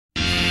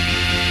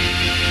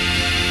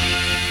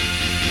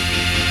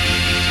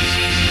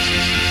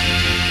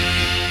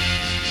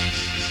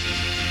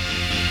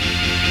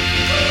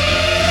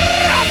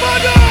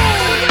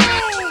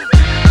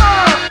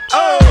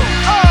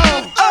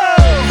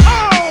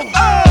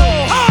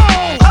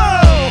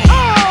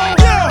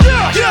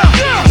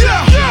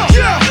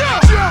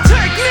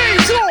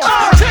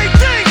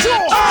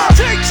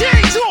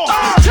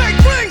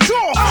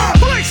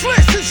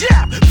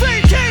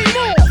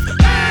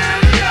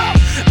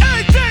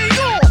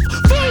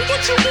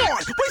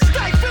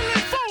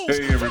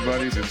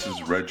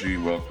Reggie.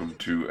 Welcome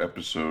to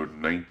episode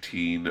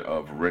 19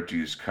 of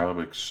Reggie's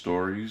Comic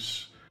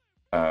Stories.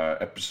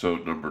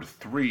 Episode number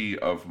 3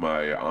 of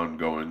my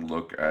ongoing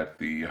look at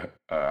the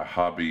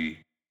hobby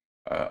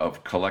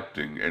of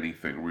collecting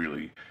anything,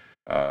 really.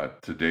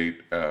 To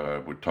date,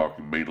 we're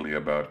talking mainly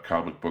about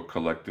comic book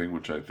collecting,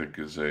 which I think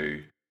is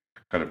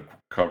kind of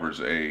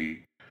covers a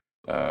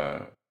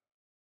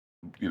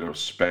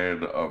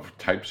span of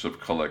types of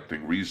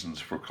collecting, reasons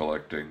for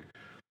collecting.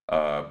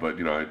 But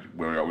we are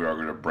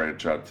going to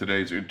branch out.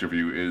 Today's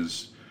interview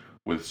is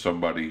with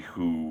somebody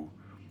who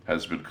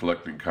has been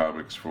collecting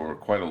comics for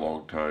quite a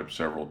long time,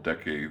 several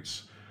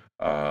decades.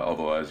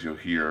 Although, as you'll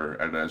hear,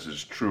 and as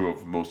is true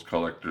of most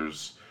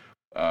collectors,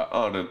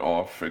 on and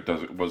off, it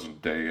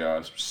wasn't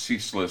a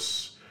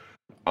ceaseless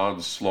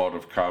onslaught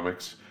of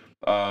comics.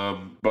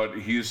 But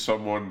he's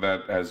someone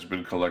that has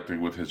been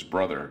collecting with his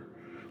brother,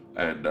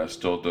 and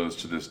still does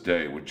to this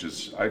day, which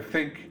is, I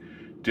think,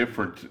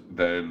 different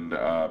than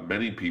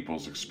many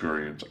people's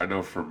experience. I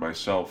know for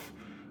myself,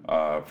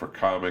 for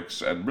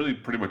comics and really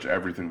pretty much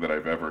everything that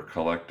I've ever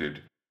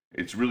collected,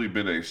 it's really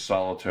been a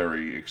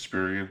solitary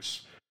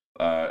experience.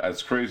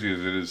 As crazy as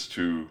it is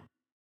to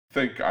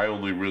think, I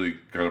only really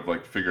kind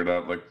of figured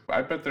out,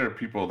 I bet there are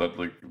people that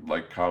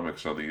like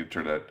comics on the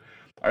internet.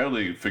 I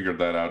only figured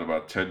that out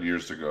about 10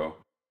 years ago.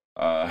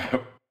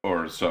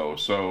 Or so.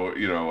 So,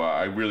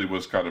 I really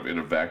was kind of in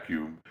a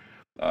vacuum,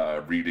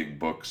 reading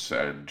books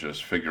and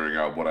just figuring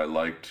out what I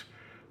liked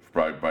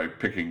by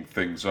picking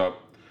things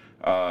up.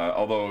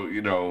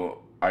 Although,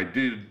 I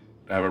did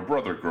have a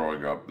brother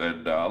growing up,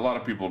 and a lot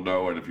of people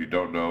know, and if you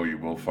don't know, you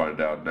will find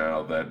out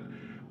now, that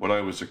when I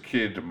was a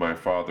kid, my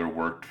father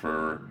worked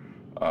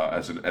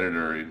as an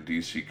editor in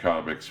DC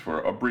Comics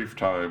for a brief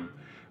time.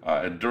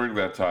 And during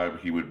that time,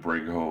 he would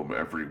bring home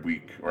every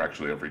week, or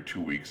actually every 2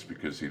 weeks,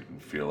 because he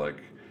didn't feel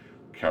like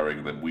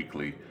carrying them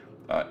weekly,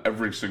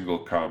 every single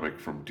comic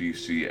from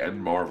DC and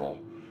Marvel.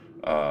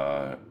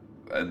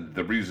 And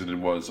the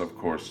reason was, of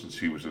course, since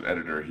he was an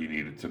editor, he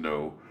needed to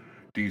know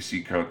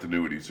DC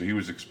continuity. So he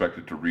was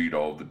expected to read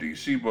all the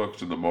DC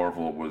books, and the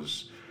Marvel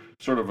was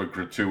sort of a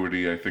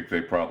gratuity. I think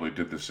they probably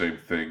did the same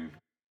thing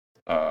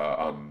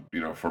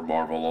for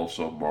Marvel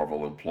also.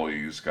 Marvel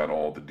employees got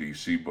all the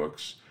DC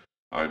books,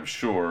 I'm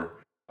sure.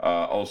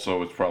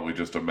 Also, it's probably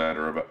just a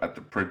matter of, at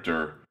the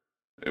printer,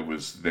 they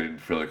didn't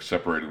feel like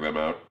separating them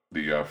out,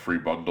 the free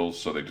bundles,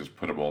 so they just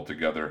put them all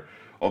together.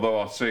 Although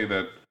I'll say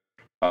that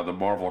the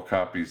Marvel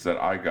copies that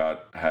I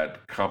got had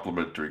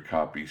complimentary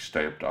copies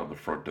stamped on the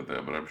front of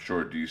them, and I'm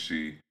sure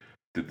DC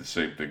did the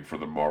same thing for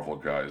the Marvel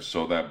guys.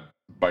 So that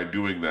by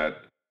doing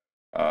that,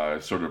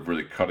 sort of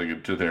really cutting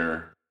into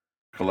their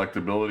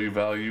collectability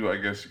value, I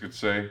guess you could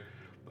say.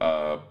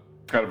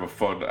 Kind of a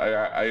fun.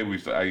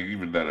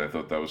 Even then I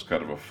thought that was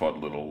kind of a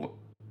fun little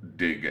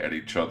dig at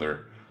each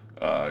other.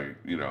 And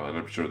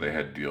I'm sure they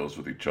had deals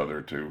with each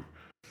other to,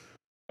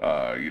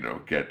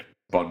 get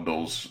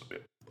bundles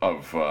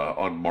of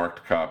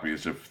unmarked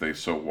copies if they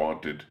so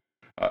wanted.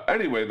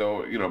 Anyway,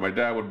 though, my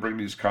dad would bring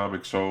these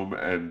comics home,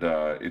 and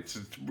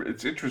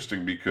it's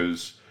interesting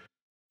because,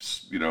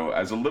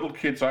 as a little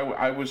kid, so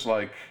I was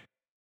like,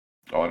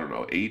 I don't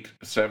know,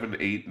 7,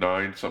 8,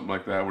 9, something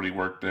like that when he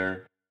worked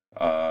there.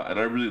 And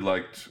I really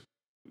liked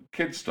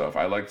kid stuff.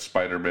 I liked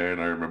Spider-Man.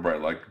 I remember I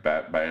liked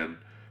Batman.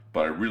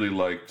 But I really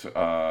liked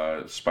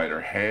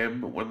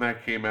Spider-Ham when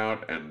that came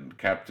out, and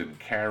Captain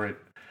Carrot,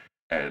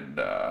 and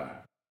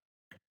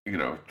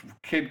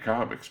kid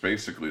comics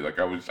basically.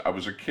 I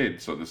was a kid,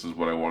 so this is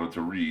what I wanted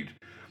to read.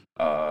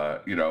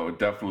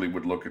 Definitely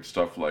would look at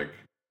stuff like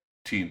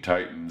Teen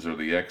Titans or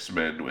the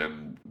X-Men,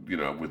 and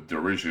with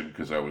derision,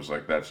 because I was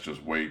like, that's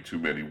just way too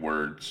many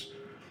words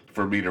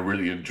for me to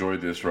really enjoy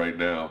this right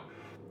now.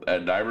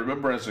 And I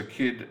remember as a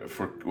kid,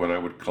 when I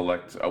would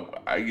collect,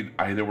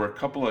 there were a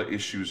couple of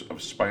issues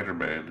of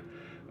Spider-Man,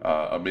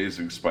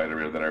 Amazing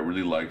Spider-Man, that I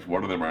really liked.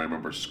 One of them, I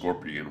remember,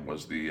 Scorpion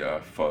was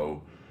the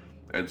foe.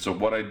 And so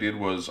what I did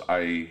was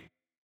I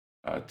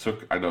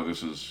know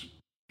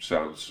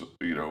sounds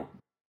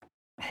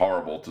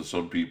horrible to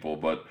some people,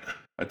 but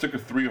I took a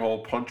 3-hole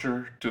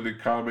puncher to the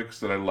comics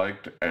that I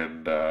liked,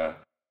 and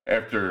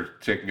after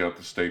taking out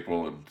the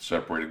staple and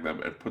separating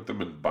them, and put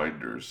them in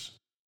binders.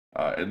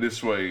 And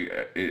this way,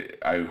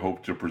 I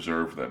hope to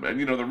preserve them. And,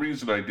 the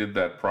reason I did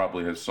that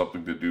probably has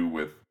something to do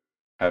with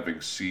having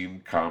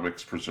seen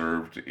comics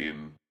preserved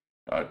in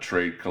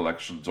trade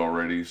collections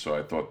already. So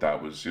I thought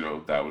that was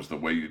the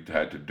way you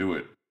had to do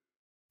it.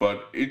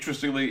 But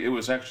interestingly, it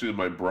was actually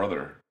my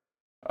brother,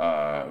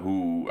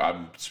 who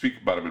I'm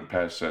speaking about him in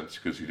past tense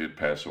because he did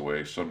pass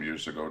away some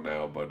years ago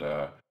now. But,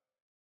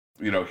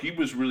 he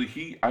was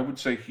really, I would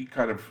say he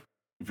kind of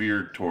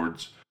veered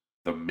towards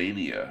the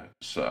mania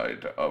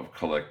side of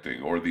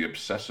collecting, or the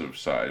obsessive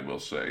side, we'll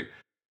say,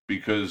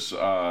 because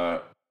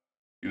when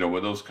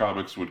those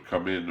comics would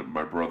come in,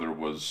 my brother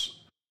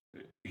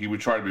he would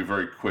try to be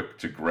very quick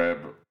to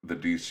grab the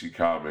DC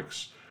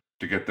comics,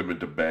 to get them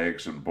into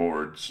bags and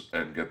boards,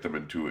 and get them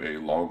into a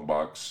long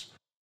box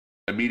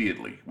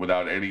immediately,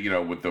 without any,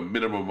 with the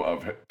minimum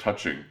of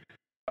touching.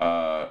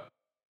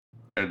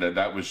 and then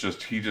that was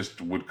just, he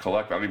just would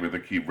collect. I don't even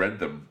think he read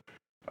them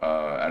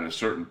at a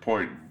certain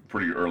point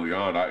pretty early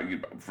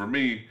on. For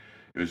me,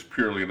 it was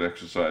purely an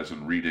exercise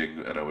in reading,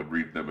 and I would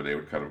read them, and they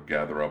would kind of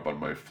gather up on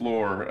my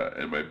floor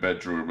in my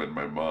bedroom, and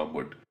my mom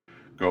would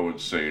go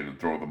insane and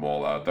throw them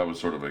all out. That was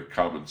sort of a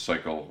common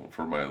cycle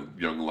for my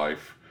young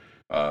life.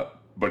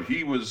 But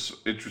he was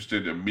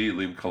interested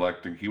immediately in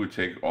collecting. He would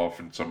take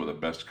often some of the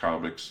best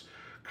comics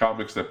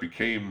that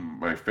became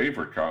my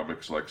favorite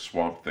comics, like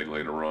Swamp Thing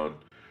later on.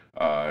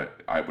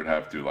 I would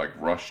have to like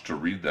rush to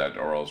read that,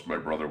 or else my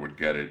brother would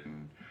get it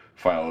and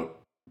file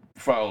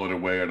it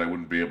away, and I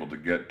wouldn't be able to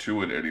get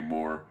to it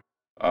anymore.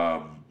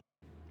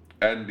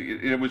 And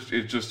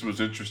it just was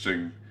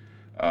interesting.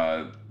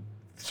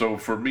 So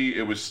for me,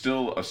 it was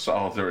still a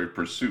solitary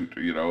pursuit.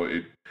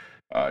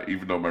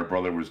 Even though my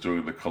brother was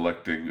doing the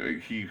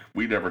collecting,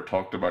 we never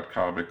talked about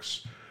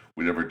comics.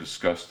 We never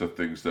discussed the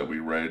things that we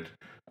read.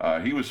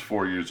 He was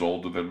 4 years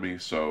older than me,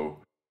 so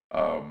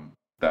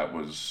that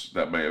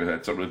may have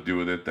had something to do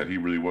with it. That he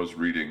really was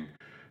reading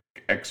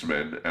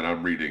X-Men, and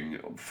I'm reading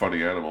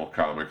Funny Animal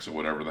comics or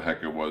whatever the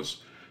heck it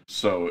was.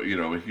 So he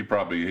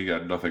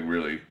had nothing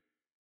really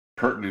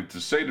pertinent to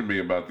say to me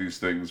about these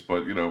things.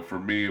 But for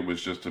me, it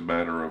was just a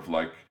matter of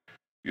like,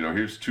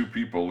 here's two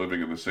people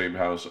living in the same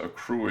house,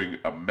 accruing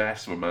a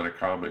massive amount of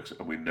comics,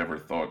 and we never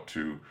thought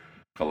to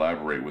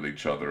collaborate with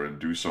each other and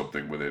do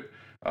something with it.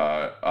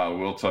 I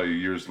will tell you,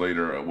 years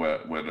later,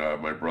 when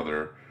my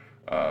brother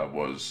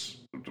this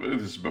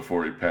is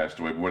before he passed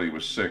away, but when he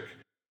was sick,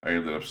 I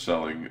ended up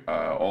selling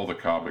all the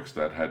comics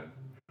that had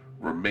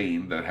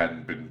remained, that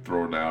hadn't been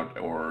thrown out,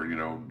 or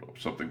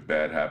something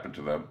bad happened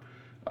to them,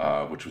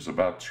 which was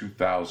about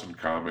 2,000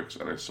 comics,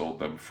 and I sold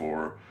them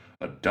for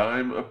a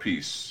dime a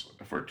piece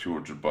for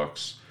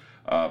 $200.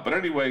 But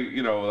anyway,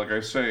 like I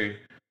say,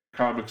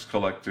 comics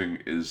collecting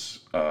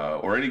is,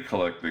 or any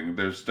collecting,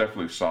 there's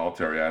definitely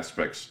solitary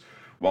aspects.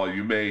 While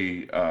you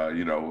may,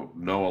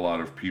 know a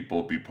lot of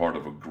people, be part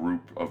of a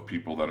group of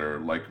people that are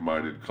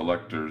like-minded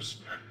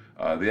collectors,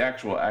 the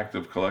actual act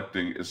of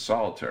collecting is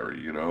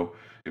solitary.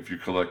 If you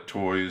collect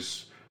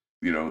toys,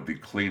 the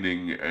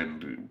cleaning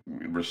and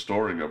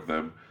restoring of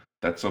them,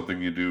 that's something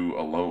you do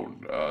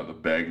alone. The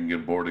bagging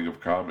and boarding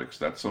of comics,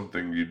 that's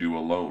something you do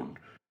alone.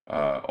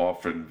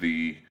 Often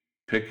the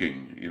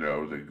picking,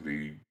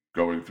 the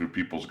going through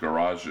people's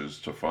garages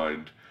to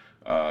find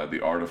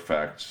the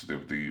artifacts,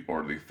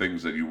 or the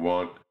things that you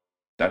want,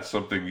 that's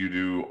something you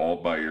do all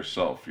by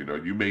yourself.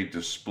 You may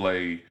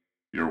display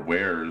your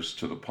wares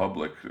to the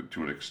public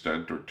to an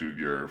extent, or to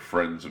your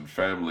friends and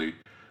family,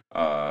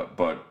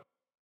 but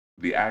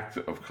the act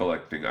of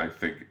collecting, I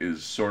think,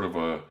 is sort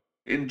of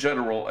in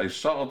general, a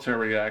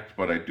solitary act.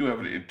 But I do have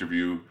an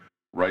interview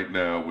right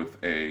now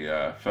with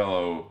a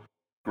fellow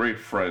great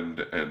friend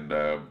and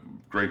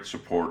great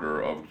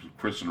supporter of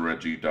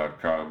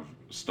ChrisandReggie.com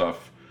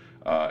stuff,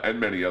 and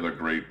many other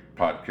great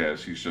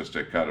podcasts. He's just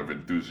a kind of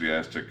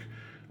enthusiastic,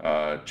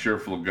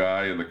 cheerful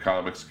guy in the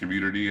comics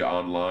community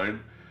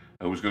online,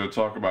 who's going to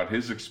talk about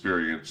his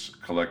experience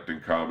collecting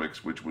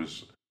comics, which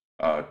was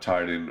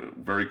tied in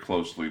very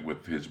closely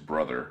with his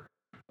brother.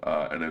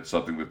 And it's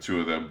something the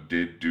two of them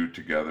did do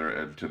together,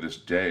 and to this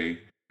day,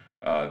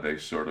 they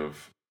sort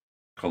of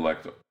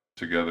collect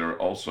together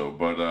also.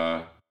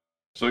 But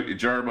so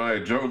Jeremiah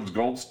Jones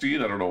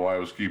Goldstein, I don't know why I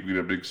was keeping it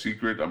a big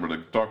secret. I'm going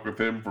to talk with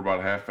him for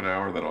about half an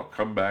hour, then I'll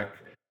come back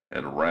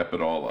and wrap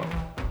it all up.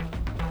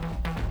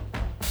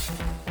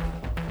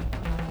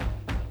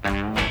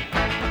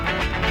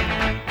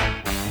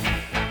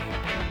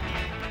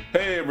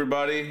 Hey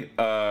everybody,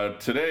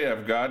 today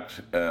I've got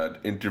an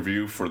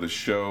interview for the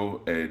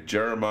show,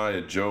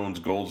 Jeremiah Jones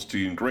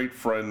Goldstein, great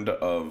friend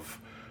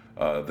of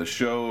the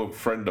show,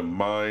 friend of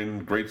mine,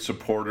 great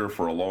supporter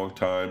for a long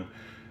time.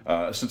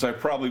 Since I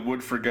probably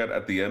would forget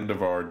at the end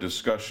of our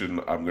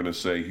discussion, I'm going to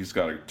say he's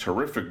got a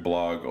terrific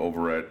blog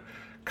over at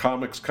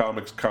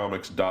comics.blog,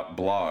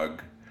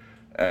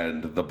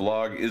 and the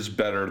blog is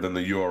better than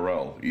the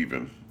URL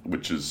even,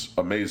 which is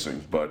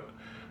amazing, but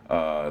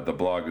the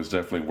blog is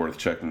definitely worth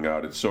checking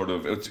out.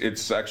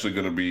 It's actually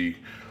going to be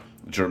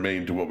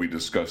germane to what we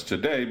discussed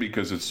today,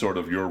 because it's sort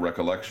of your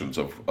recollections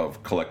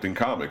of collecting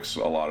comics,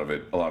 a lot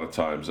of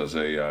times as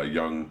a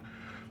young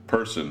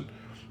person.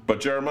 But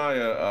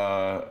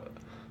Jeremiah,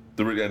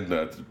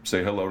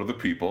 say hello to the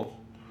people.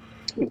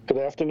 Good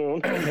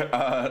afternoon.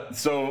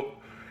 So,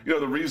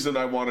 the reason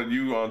I wanted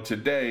you on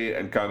today,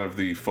 and kind of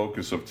the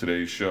focus of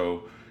today's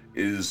show,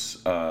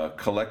 is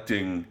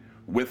collecting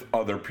with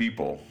other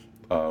people.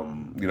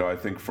 I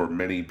think for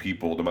many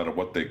people, no matter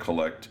what they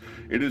collect,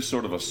 it is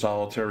sort of a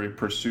solitary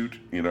pursuit.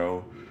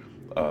 You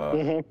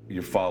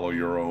follow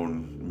your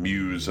own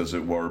muse, as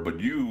it were,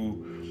 but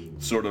you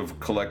sort of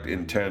collect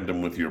in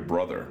tandem with your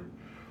brother.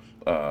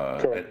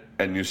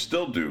 And you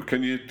still do.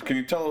 Can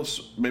you tell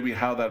us maybe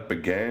how that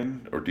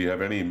began, or do you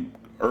have any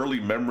early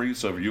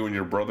memories of you and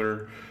your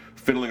brother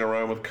fiddling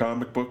around with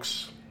comic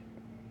books?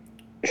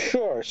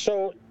 Sure.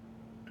 So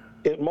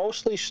it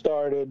mostly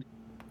started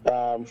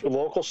a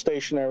local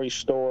stationery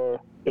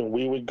store, and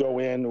we would go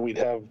in. We'd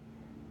have,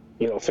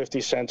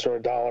 50 cents or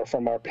 $1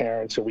 from our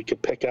parents, and we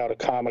could pick out a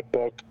comic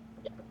book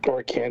or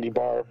a candy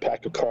bar, a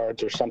pack of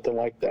cards, or something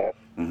like that.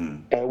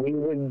 Mm-hmm. And we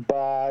would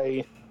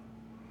buy,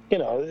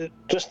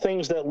 just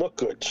things that look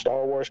good.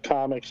 Star Wars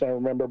comics. I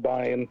remember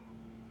buying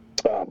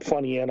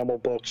funny animal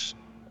books,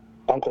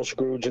 Uncle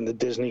Scrooge and the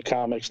Disney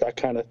comics, that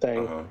kind of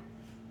thing. Uh-huh.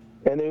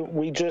 And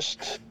we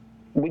just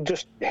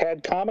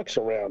had comics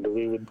around.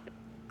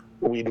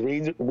 We'd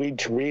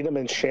read them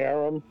and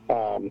share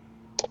them.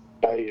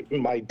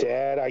 My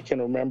dad, I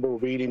can remember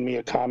reading me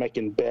a comic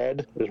in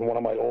bed. It was one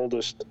of my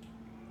oldest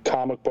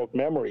comic book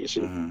memories.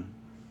 Mm-hmm.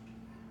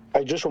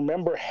 I just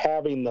remember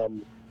having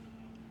them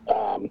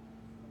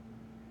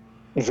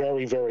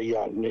very, very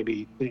young,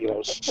 maybe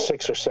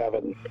 6 or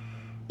 7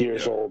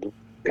 years old,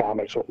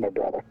 comics with my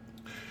brother.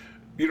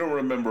 You don't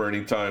remember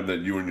any time that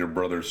you and your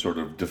brother sort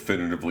of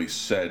definitively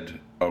said,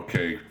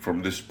 okay,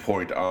 from this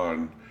point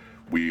on,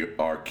 we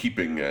are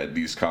keeping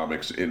these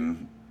comics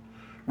in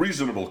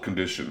reasonable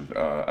condition.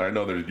 I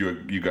know that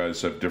you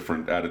guys have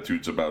different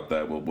attitudes about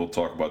that. We'll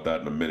talk about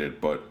that in a minute,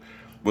 but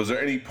was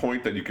there any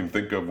point that you can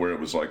think of where it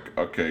was like,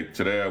 okay,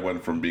 today I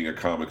went from being a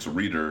comics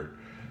reader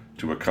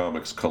to a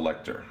comics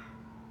collector?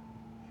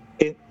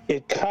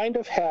 It kind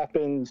of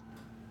happened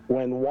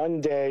when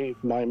one day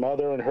my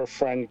mother and her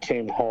friend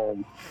came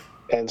home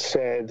and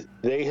said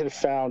they had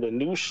found a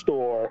new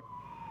store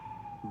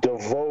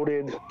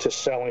devoted to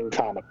selling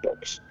comic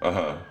books.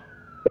 Uh-huh.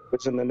 It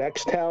was in the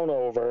next town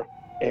over,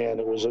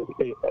 and it was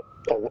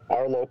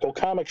our local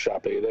comic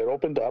shop. They had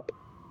opened up,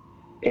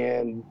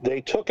 and they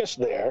took us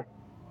there,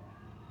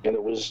 and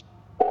it was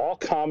all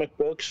comic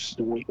books.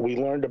 We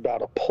learned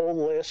about a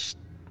pull list.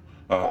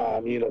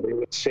 Uh-huh. They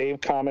would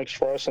save comics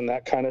for us and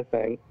that kind of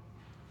thing.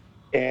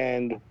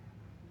 And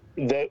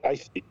I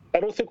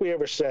don't think we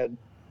ever said,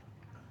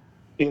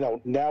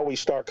 now we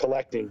start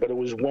collecting, but it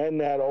was when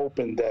that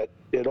opened that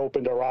it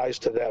opened our eyes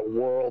to that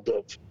world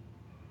of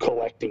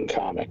collecting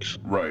comics.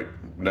 Right.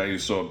 Now you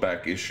saw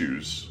back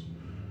issues.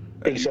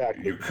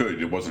 Exactly.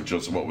 It wasn't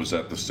just what was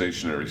at the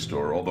stationery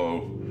store,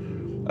 although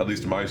at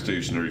least my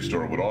stationery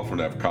store would often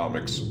have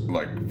comics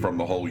like from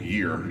the whole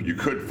year. You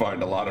could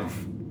find a lot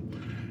of,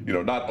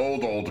 not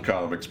old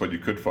comics, but you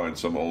could find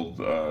some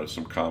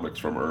some comics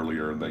from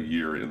earlier in the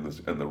year in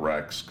the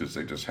racks, because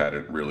they just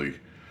hadn't really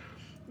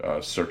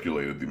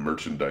circulated the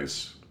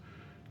merchandise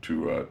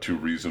too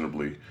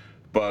reasonably.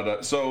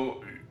 But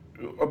so,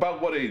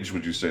 about what age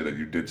would you say that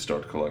you did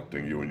start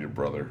collecting, you and your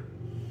brother?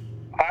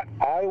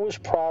 I was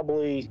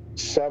probably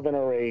 7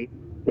 or 8,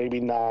 maybe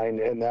 9,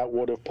 and that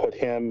would have put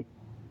him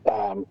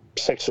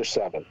 6 or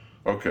 7.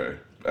 Okay,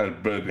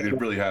 but it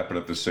really happened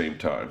at the same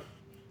time.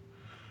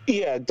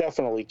 Yeah,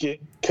 definitely,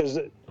 because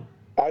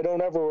I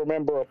don't ever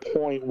remember a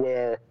point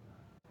where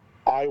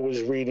I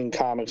was reading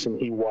comics and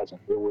he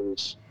wasn't.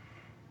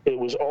 It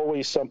was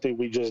always something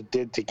we just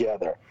did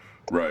together.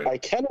 Right. I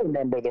can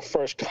remember the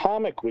first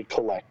comic we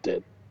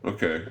collected.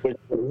 Okay.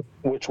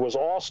 Which was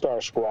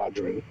All-Star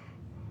Squadron.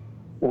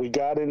 We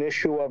got an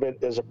issue of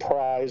it as a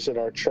prize at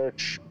our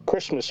church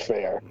Christmas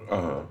fair.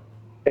 Uh-huh.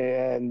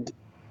 And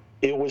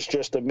it was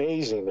just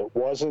amazing. It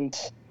wasn't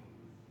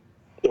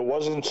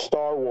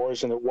Star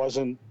Wars, and it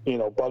wasn't,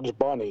 Bugs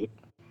Bunny.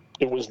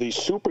 It was these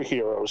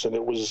superheroes, and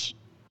it was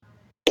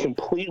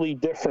completely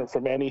different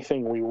from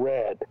anything we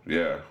read.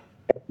 Yeah.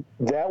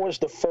 That was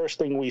the first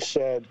thing we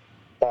said,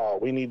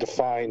 we need to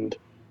find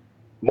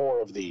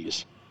more of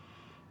these.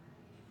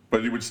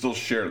 But you would still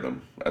share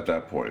them at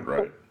that point,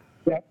 right?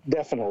 Yeah,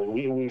 definitely.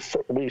 We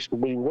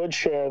would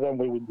share them.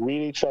 We would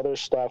read each other's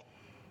stuff.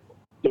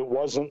 It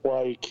wasn't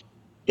like,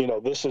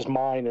 this is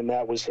mine and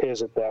that was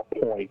his at that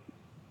point.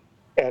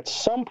 At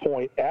some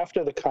point,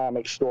 after the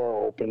comic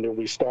store opened and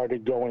we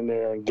started going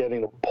there and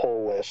getting a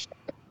pull list,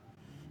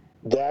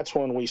 that's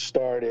when we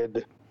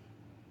started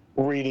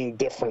reading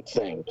different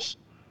things.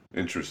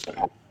 Interesting.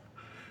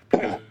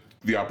 Because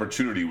the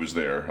opportunity was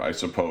there, I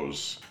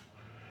suppose.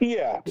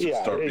 Yeah.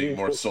 Start being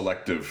more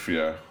selective,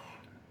 yeah.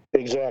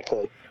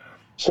 Exactly.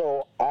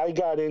 So I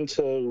got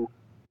into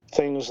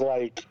things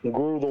like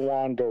Gru the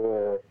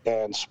Wanderer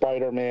and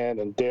Spider-Man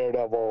and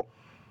Daredevil,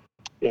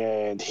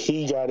 and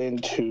he got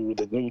into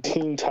the new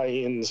Teen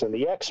Titans and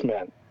the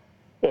X-Men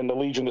and the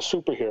Legion of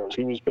Superheroes.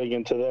 He was big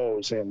into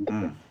those,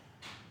 and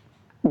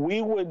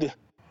we would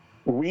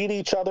read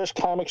each other's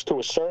comics to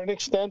a certain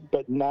extent,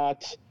 but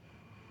not.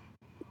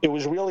 It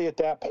was really at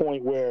that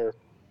point where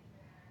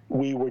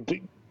we were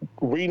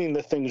reading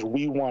the things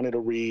we wanted to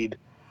read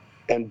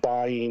and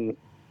buying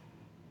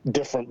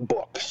different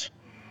books.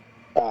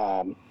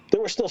 There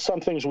were still some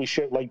things we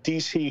shared, like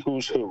DC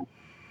Who's Who.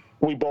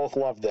 We both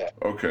loved that.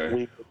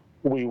 Okay.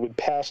 We would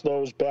pass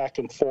those back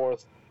and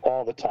forth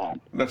all the time.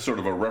 That's sort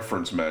of a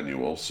reference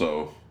manual,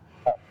 so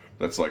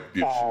that's like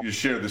you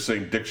share the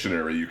same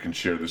dictionary, you can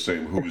share the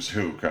same Who's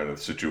Who kind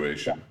of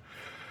situation.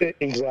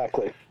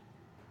 Exactly.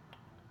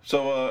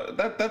 So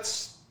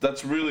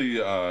that's really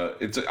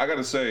it's. I got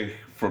to say,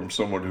 from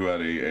someone who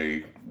had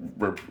a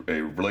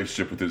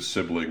relationship with his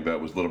sibling that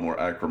was a little more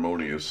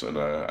acrimonious, and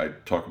I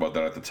talk about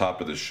that at the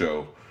top of the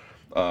show.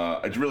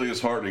 It really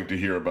is heartening to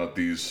hear about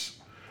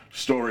these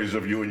stories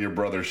of you and your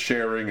brother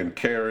sharing and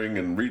caring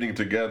and reading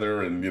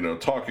together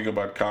and, talking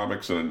about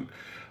comics. And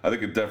I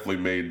think it definitely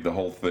made the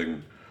whole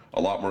thing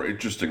a lot more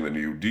interesting than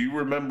you. Do you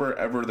remember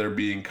ever there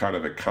being kind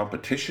of a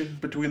competition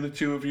between the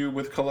two of you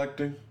with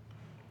collecting?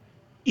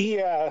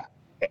 Yeah,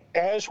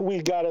 as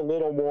we got a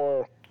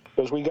little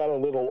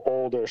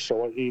older,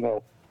 so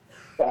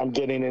I'm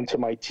getting into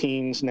my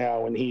teens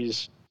now, and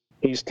he's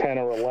 10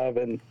 or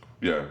 11.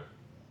 Yeah.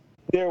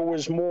 There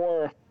was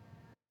more,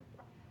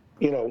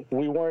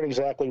 we weren't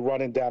exactly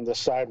running down the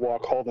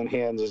sidewalk holding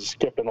hands and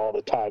skipping all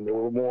the time. There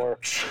were more,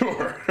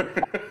 Sure.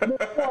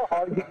 more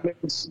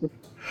arguments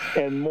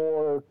and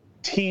more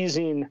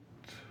teasing.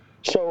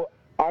 So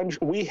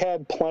we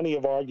had plenty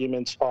of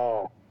arguments.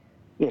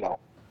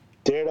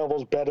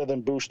 Daredevil's better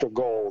than Booster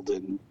Gold,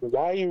 and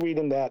why are you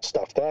reading that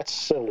stuff? That's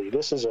silly.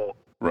 This is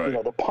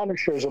right. The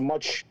Punisher is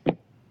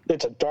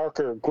it's a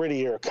darker,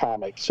 grittier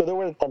comic. So there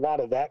was a lot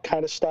of that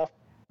kind of stuff.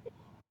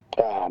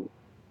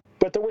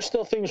 But there were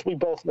still things we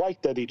both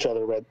liked that each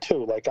other read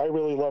too. Like I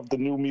really loved the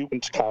New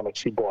Mutants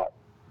comics he bought.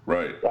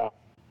 Right.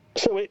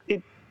 So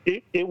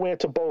it went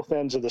to both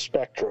ends of the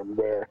spectrum,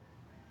 where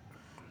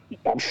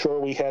I'm sure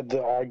we had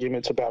the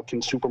arguments about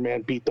can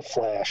Superman beat the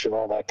Flash and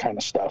all that kind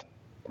of stuff.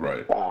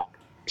 Right.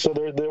 So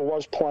there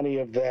was plenty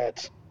of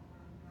that.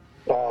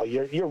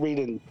 You're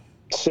reading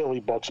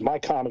silly books. My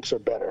comics are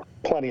better.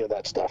 Plenty of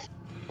that stuff.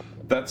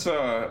 That's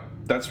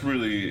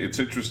really, it's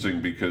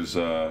interesting because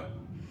you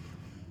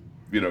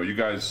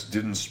guys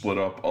didn't split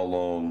up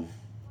along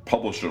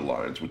publisher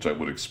lines, which I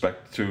would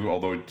expect to.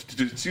 Although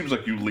it seems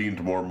like you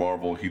leaned more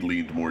Marvel, he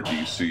leaned more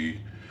DC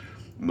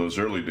in those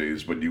early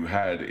days, but you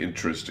had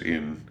interest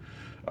in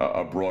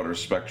a broader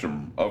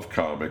spectrum of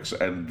comics,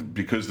 and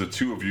because the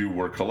two of you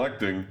were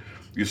collecting,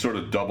 you sort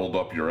of doubled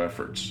up your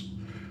efforts.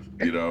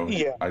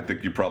 Yeah. I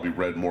think you probably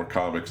read more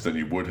comics than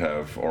you would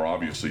have, or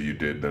obviously you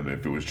did, than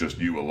if it was just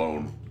you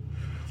alone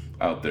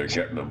out there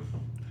getting them.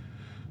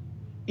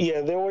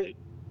 Yeah,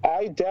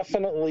 I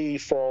definitely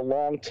for a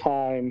long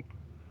time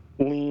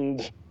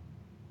leaned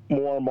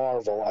more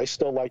Marvel. I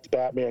still liked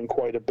Batman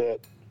quite a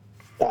bit,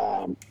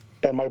 and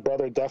my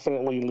brother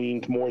definitely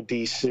leaned more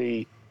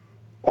DC.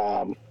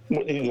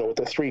 With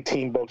the 3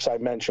 team books I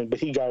mentioned, but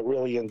he got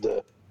really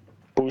into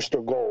Booster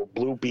Gold,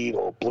 Blue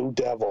Beetle, Blue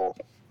Devil,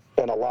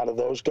 and a lot of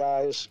those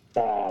guys.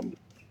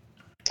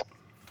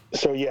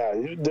 So yeah,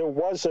 there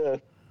was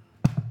a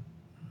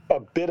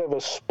bit of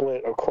a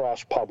split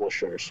across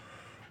publishers.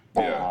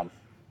 Yeah.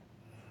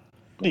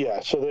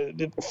 So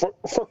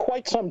for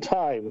quite some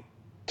time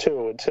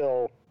too,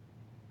 until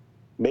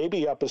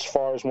maybe up as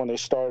far as when they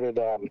started,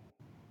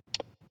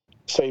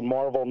 say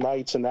Marvel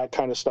Knights and that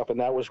kind of stuff, and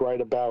that was right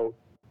about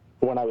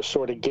when I was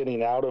sort of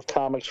getting out of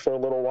comics for a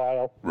little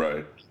while.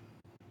 Right.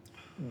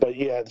 But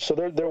yeah, so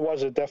there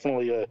was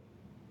definitely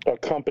a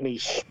company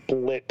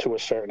split to a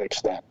certain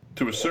extent.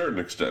 To a certain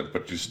extent,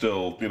 but you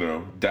still,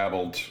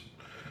 dabbled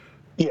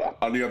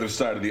on the other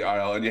side of the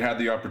aisle, and you had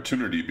the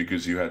opportunity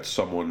because you had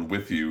someone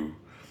with you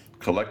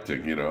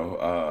collecting,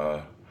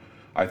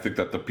 I think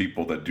that the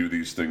people that do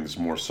these things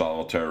more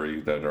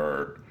solitary, that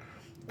are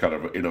kind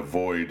of in a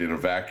void, in a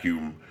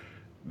vacuum,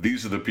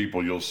 these are the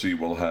people you'll see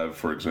will have,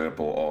 for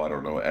example,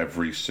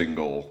 every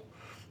single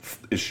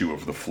issue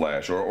of The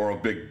Flash, or a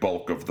big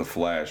bulk of The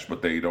Flash,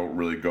 but they don't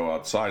really go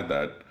outside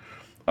that,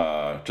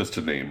 just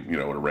to name,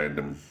 a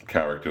random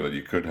character that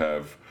you could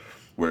have,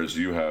 whereas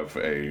you have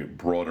a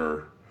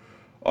broader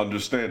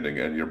understanding,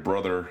 and your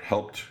brother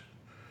helped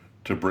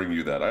to bring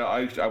you that.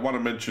 I want to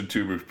mention,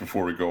 too,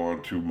 before we go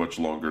on too much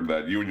longer,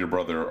 that you and your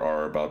brother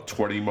are about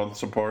 20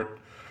 months apart.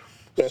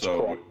 That's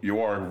so correct. You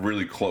are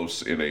really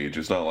close in age.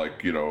 It's not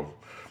like,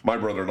 my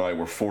brother and I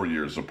were 4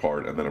 years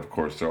apart, and then, of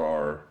course, there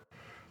are,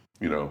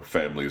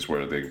 families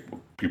where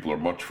people are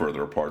much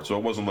further apart. So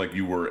it wasn't like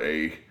you were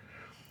a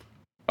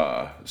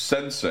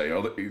sensei.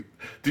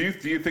 Do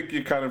you think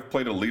you kind of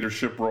played a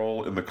leadership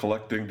role in the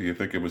collecting? Do you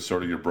think it was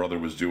sort of your brother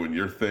was doing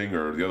your thing,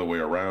 or the other way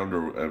around,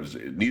 or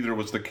neither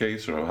was the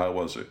case, or how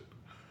was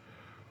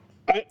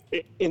it?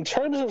 In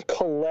terms of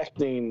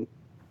collecting,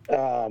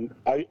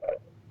 I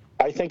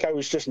think I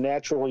was just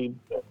naturally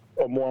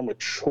a more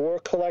mature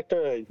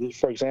collector.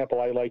 For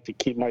example, I like to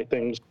keep my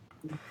things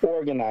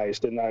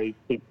organized, and I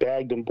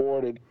bagged and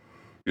boarded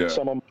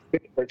some of my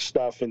favorite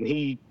stuff, and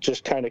he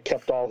just kind of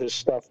kept all his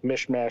stuff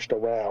mishmashed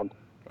around.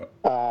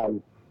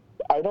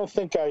 I don't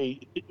think I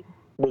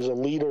was a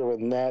leader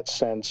in that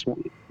sense.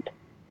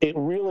 It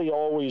really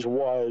always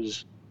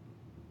was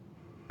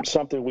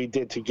something we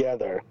did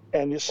together.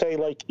 And you say,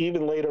 like,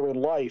 even later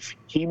in life,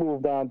 he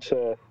moved on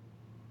to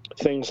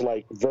things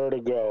like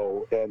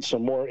Vertigo and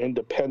some more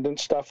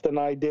independent stuff than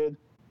I did,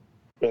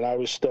 and I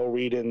was still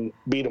reading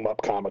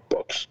beat-em-up comic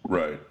books.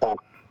 Right.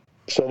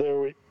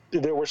 So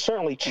there were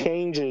certainly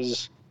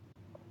changes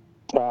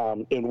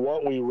in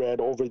what we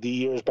read over the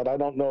years, but I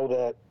don't know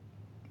that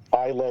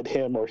I led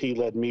him or he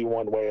led me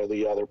one way or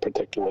the other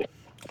particularly.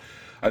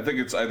 I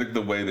think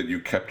the way that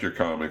you kept your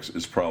comics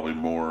is probably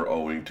more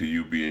owing to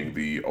you being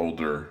the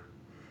older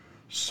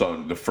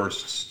son, the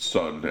first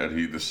son, and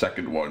he the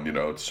second one.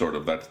 It's sort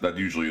of that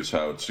usually is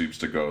how it seems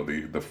to go.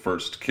 The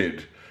first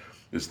kid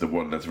is the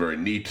one that's very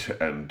neat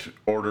and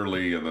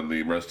orderly, and then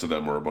the rest of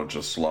them are a bunch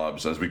of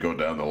slobs as we go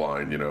down the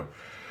line.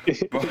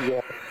 But,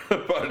 Yeah.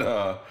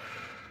 but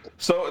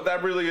so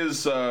that really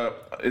is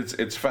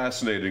it's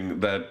fascinating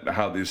that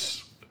how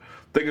this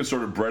thing has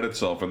sort of bred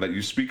itself, and that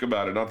you speak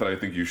about it. Not that I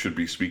think you should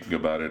be speaking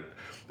about it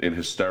in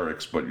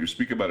hysterics, but you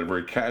speak about it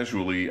very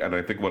casually. And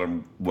I think what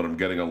I'm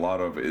getting a lot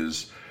of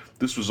is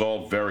this was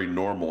all very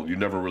normal. You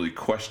never really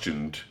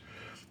questioned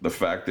the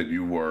fact that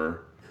you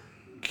were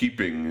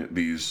keeping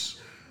these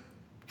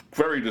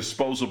very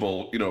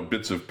disposable,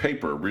 bits of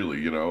paper,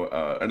 really,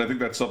 and I think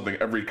that's something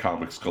every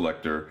comics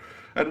collector,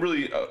 and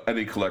really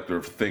any collector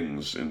of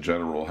things in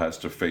general, has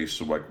to face.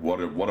 Like,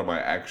 what am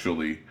I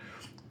actually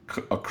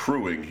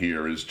accruing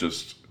here? Is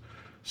just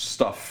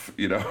stuff,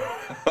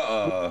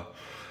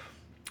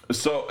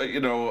 So,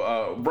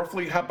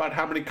 roughly,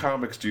 how many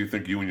comics do you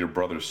think you and your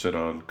brother sit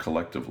on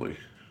collectively?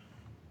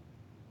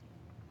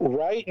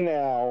 Right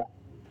now,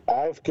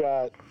 I've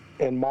got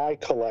in my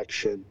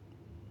collection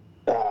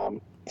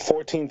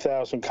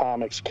 14,000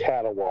 comics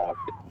cataloged.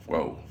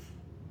 Whoa.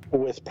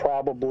 With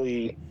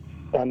probably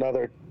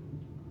another,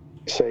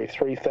 say,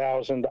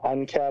 3,000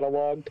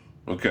 uncatalogued.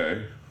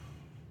 Okay.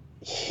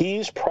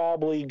 He's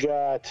probably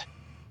got,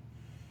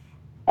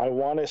 I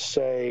want to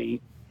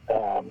say,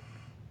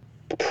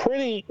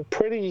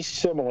 pretty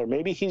similar.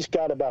 Maybe he's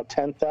got about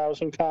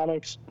 10,000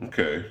 comics.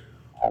 Okay.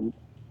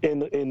 In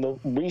the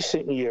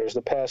recent years,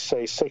 the past,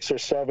 say, 6 or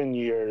 7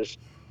 years,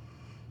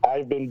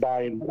 I've been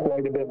buying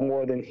quite a bit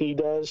more than he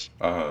does.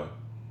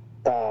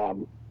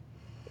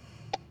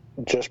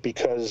 Just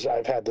because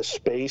I've had the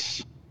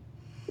space,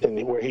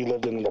 where he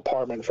lived in an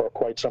apartment for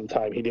quite some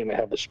time, he didn't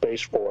have the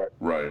space for it.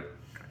 Right.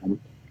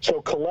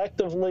 So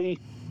collectively,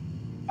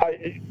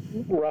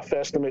 rough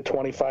estimate,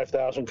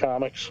 25,000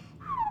 comics.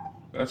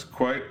 That's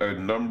quite a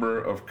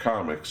number of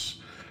comics.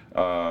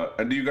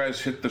 And do you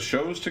guys hit the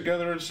shows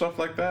together and stuff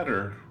like that,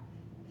 or?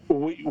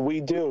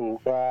 We do.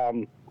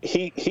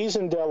 He's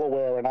in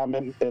Delaware and I'm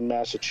in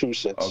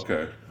Massachusetts.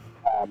 Okay.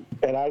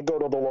 And I go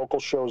to the local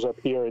shows up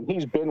here, and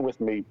he's been with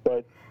me.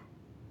 But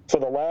for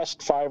the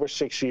last 5 or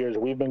 6 years,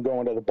 we've been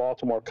going to the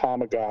Baltimore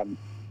Comic-Con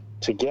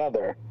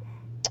together.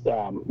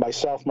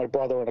 Myself, my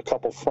brother, and a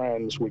couple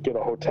friends. We get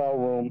a hotel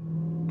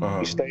room.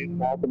 We stay in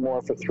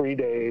Baltimore for 3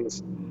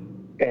 days,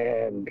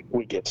 and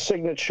we get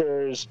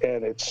signatures.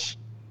 And it's,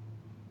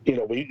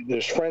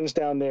 there's friends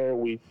down there.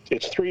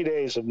 It's 3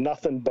 days of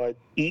nothing but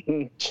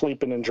eating,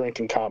 sleeping, and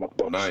drinking comic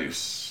books.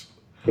 Nice.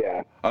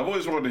 Yeah. I've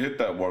always wanted to hit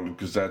that one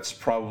because that's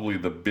probably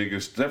the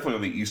biggest, definitely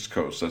on the East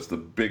Coast, that's the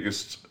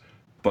biggest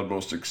but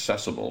most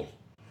accessible,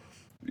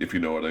 if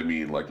you know what I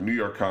mean. Like New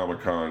York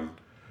Comic Con,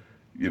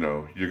 you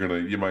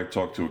might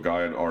talk to a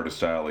guy in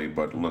Artist Alley,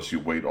 but unless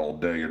you wait all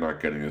day, you're not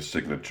getting a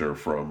signature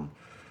from,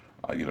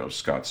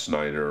 Scott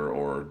Snyder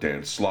or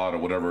Dan Slott or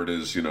whatever it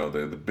is,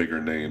 the bigger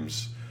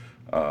names.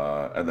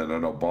 And then I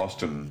know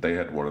Boston, they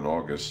had one in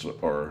August,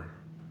 or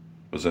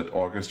was it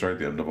August, right?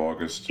 The end of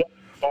August? Yep.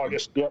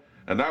 August, yep.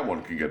 And that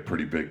one can get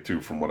pretty big,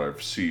 too, from what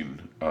I've seen.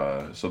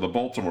 So the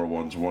Baltimore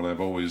one's one I've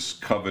always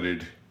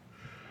coveted,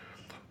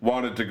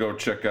 wanted to go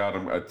check out.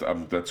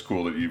 That's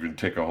cool that you even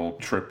take a whole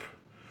trip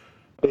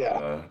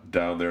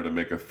down there to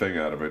make a thing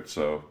out of it.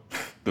 So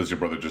does your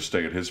brother just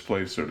stay at his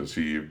place, or does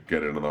he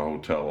get into the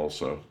hotel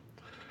also?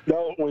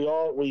 No,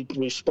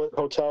 we split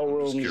hotel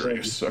rooms. I'm just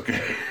curious.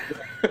 Okay.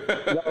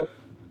 No,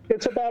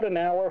 it's about an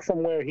hour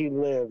from where he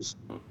lives.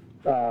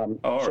 So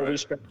right. We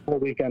spent the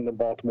weekend in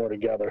Baltimore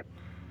together.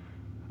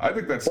 I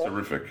think that's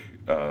terrific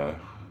that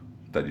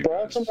you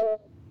Baltimore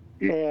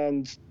guys...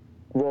 and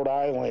Rhode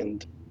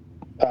Island,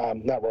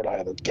 not Rhode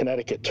Island,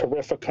 Connecticut,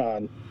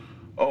 Terrificon.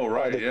 Oh,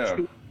 right, yeah.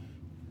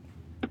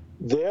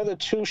 They're the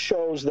two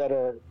shows that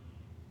are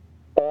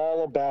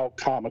all about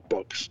comic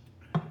books.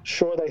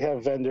 Sure, they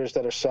have vendors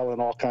that are selling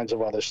all kinds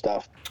of other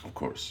stuff. Of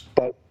course.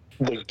 But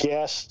the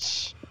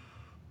guests,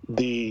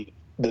 the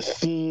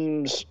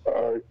themes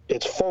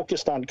it's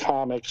focused on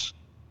comics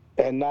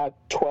and not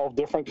 12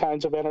 different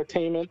kinds of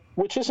entertainment,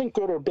 which isn't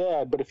good or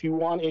bad, but if you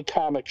want a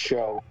comic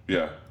show,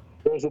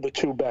 those are the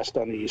two best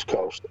on the East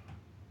Coast.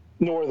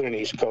 Northern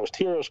East Coast.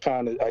 Heroes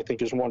Con, I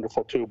think, is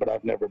wonderful too, but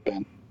I've never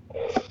been.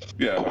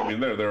 Yeah, I mean,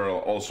 there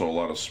are also a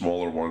lot of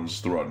smaller ones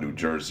throughout New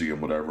Jersey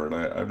and whatever, and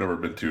I've never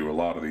been to a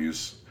lot of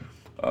these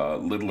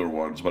littler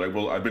ones, but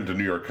I've been to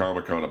New York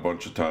Comic Con a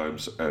bunch of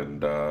times,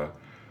 and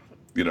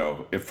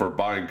if for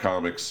buying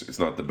comics, it's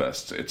not the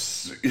best.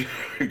 It's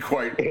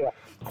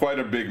quite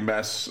a big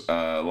mess.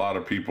 A lot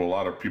of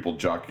people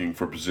jockeying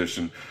for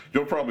position.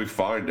 You'll probably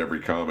find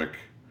every comic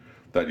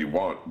that you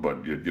want,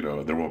 but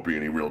there won't be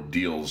any real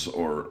deals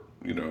or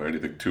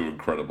anything too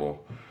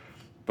incredible.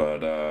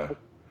 But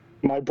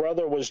my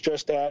brother was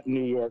just at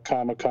New York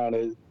Comic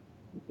Con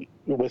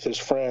with his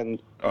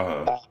friend.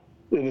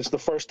 And it's the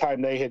first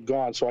time they had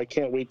gone, so I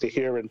can't wait to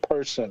hear in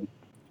person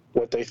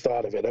what they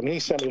thought of it. I mean, he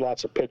sent me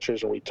lots of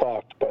pictures and we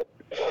talked, but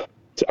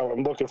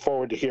I'm looking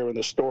forward to hearing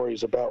the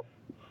stories about,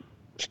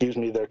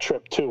 their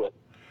trip to it.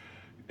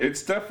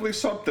 It's definitely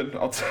something.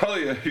 I'll tell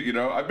you. You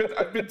know, I've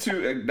been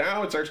to, and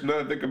now it's actually, now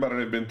that I think about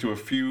it, I've been to a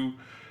few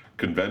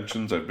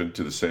conventions. I've been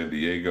to the San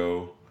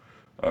Diego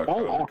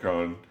Comic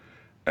Con,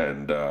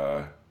 and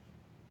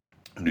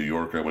New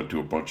York. I went to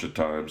a bunch of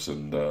times,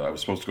 and I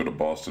was supposed to go to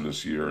Boston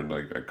this year, and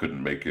I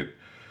couldn't make it.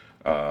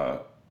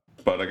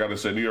 But I got to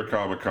say, New York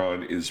Comic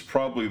Con is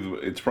probably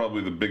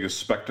the biggest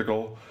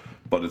spectacle,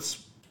 but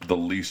it's the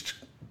least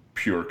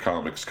pure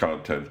comics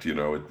content. You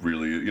know, it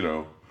really, you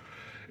know,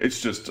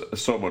 it's just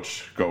so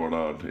much going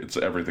on. It's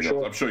everything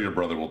else. I'm sure your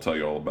brother will tell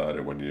you all about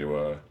it when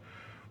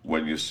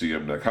you see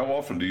him next. How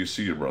often do you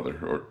see your brother,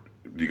 or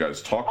do you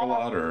guys talk a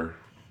lot, or?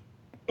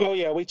 Oh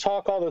yeah, we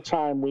talk all the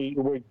time.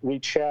 We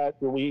chat.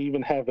 We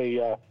even have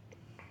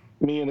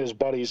me and his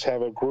buddies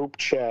have a group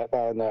chat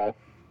on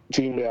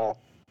Gmail.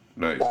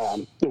 Nice.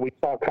 We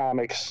talk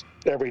comics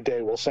every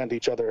day. We'll send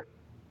each other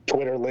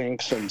Twitter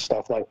links and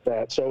stuff like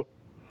that. So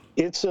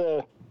it's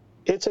a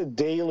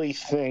daily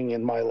thing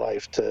in my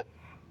life to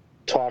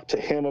talk to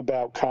him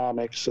about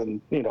comics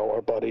and, you know,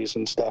 our buddies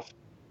and stuff.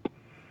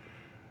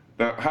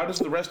 Now, how does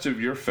the rest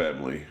of your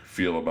family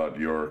feel about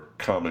your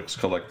comics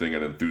collecting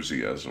and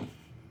enthusiasm?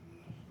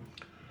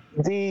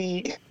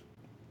 I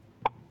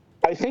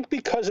think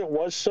because it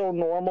was so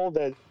normal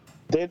that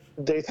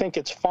they think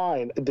it's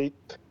fine. The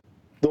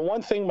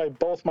one thing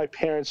both my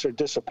parents are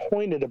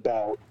disappointed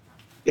about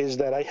is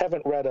that I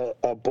haven't read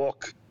a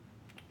book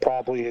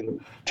probably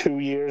in 2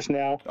 years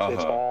now.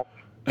 It's all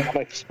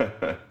comics.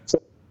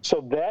 So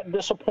that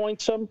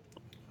disappoints them.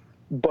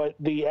 But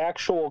the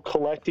actual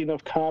collecting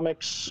of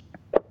comics,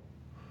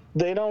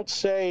 they don't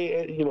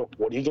say, you know,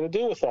 what are you going to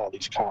do with all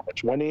these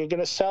comics? When are you going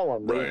to sell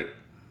them? Right.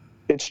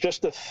 It's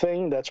just a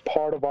thing that's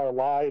part of our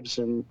lives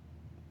and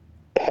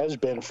has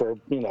been for,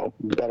 you know,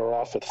 better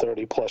off for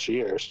 30 plus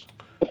years.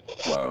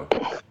 Wow.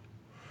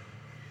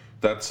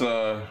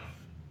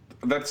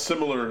 That's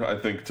similar, I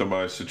think, to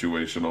my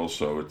situation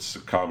also. It's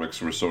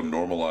comics were so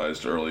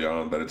normalized early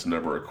on that it's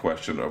never a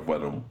question of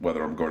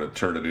whether I'm going to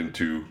turn it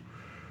into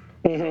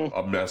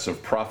a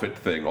massive profit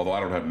thing, although I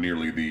don't have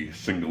nearly the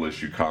single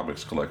issue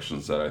comics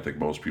collections that I think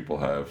most people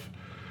have.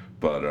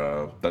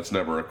 But that's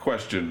never a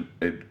question.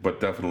 But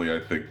definitely I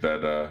think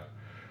that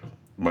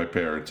my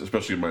parents,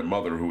 especially my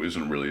mother, who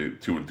isn't really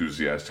too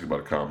enthusiastic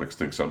about comics,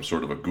 thinks I'm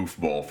sort of a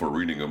goofball for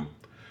reading them.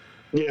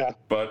 Yeah.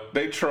 But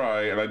they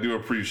try, and I do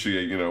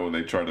appreciate, you know, when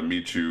they try to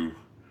meet you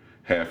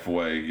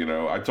halfway. You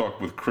know, I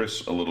talked with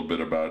Chris a little bit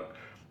about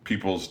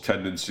people's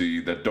tendency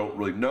that don't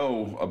really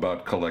know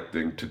about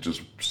collecting to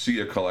just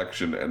see a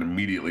collection and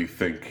immediately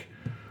think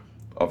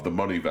of the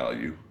money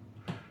value.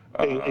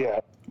 Yeah.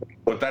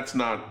 But that's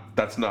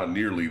not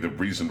nearly the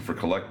reason for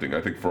collecting.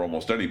 I think for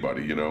almost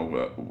anybody, you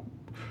know,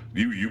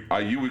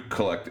 you would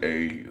collect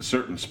a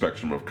certain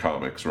spectrum of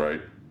comics,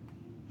 right?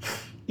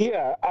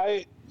 Yeah,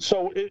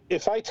 so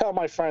if I tell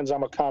my friends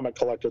I'm a comic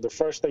collector, the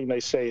first thing they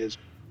say is,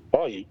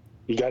 "Oh, you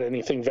got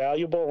anything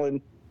valuable?" And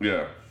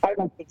yeah, I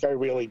don't think I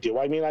really do.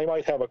 I mean, I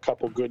might have a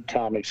couple good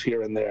comics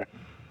here and there.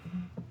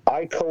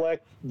 I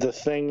collect the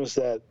things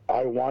that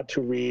I want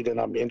to read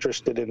and I'm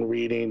interested in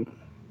reading.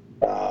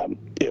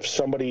 If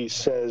somebody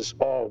says,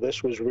 "Oh,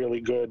 this was really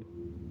good,"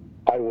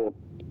 I will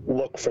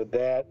look for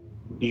that.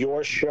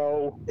 Your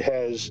show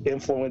has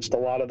influenced a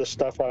lot of the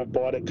stuff I've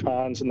bought at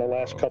cons in the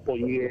last couple of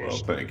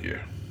years. Well, thank you.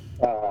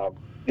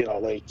 You know,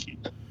 like,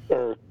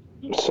 or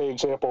say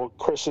example,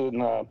 Chris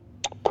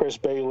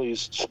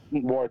Bailey's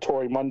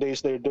Moratory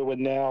Mondays they're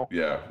doing now.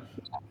 Yeah.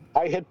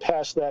 I had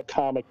passed that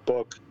comic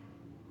book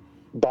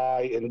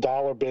by in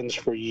dollar bins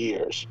for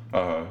years.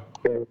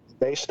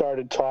 They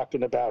started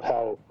talking about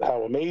how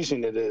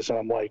amazing it is, and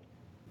I'm like,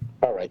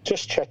 all right,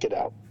 just check it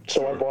out.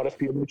 So I bought a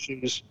few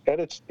issues, and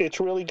it's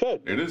really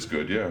good. It is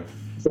good, yeah.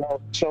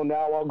 So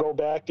now I'll go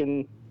back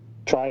and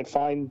try and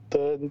find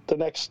the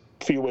next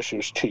few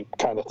issues cheap,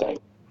 kind of thing.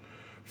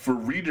 For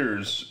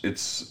readers,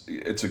 it's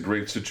a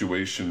great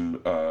situation.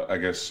 I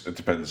guess it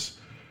depends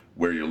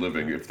where you're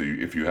living. If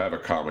you have a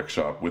comic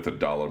shop with a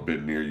dollar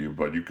bin near you,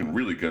 but you can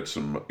really get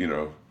some, you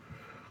know,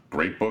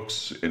 great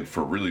books and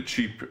for really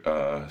cheap.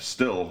 It's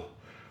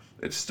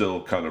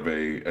still kind of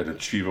an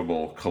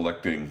achievable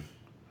collecting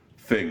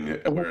thing.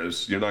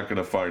 Whereas you're not going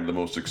to find the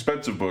most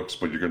expensive books,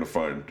 but you're going to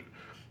find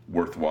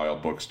worthwhile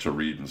books to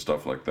read and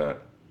stuff like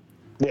that.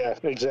 Yeah,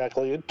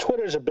 exactly.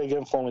 Twitter's a big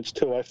influence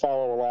too. I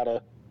follow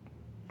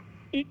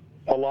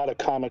a lot of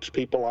comics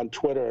people on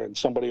Twitter, and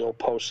somebody will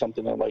post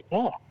something and I'm like,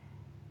 oh,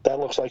 that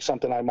looks like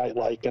something I might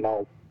like, and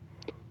I'll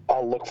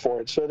look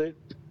for it. So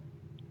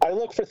I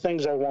look for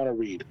things I want to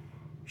read.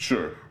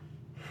 Sure.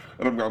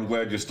 And I'm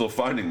glad you're still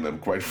finding them,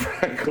 quite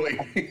frankly.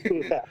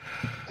 Yeah.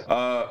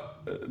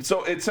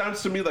 So it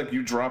sounds to me like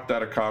you dropped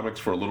out of comics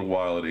for a little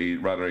while at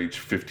around age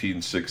 15,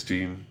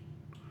 16.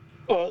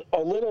 A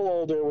little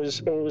older. It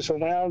was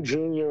around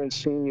junior and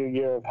senior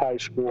year of high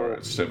school.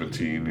 Or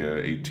 17,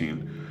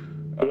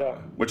 18. Yeah.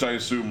 Which I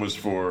assume was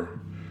for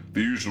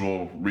the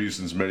usual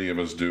reasons many of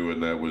us do,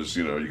 and that was,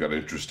 you know, you got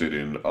interested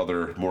in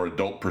other more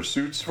adult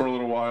pursuits for a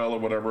little while or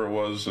whatever it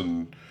was,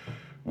 and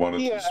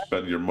wanted to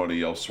spend your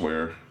money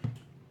elsewhere.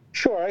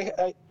 Sure.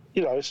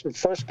 it's the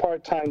first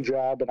part-time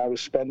job, and I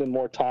was spending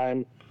more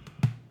time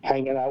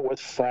hanging out with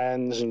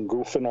friends and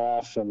goofing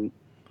off and,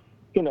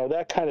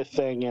 that kind of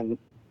thing. And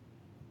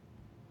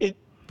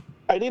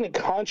I didn't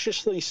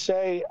consciously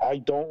say I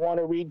don't want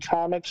to read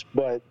comics,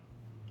 but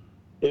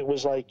it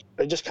was like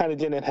I just kind of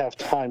didn't have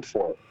time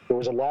for it. There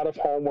was a lot of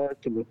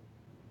homework and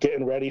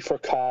getting ready for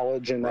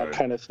college and that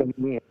kind of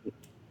thing.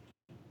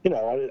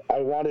 I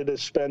wanted to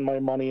spend my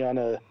money on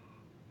a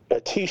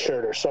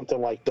T-shirt or something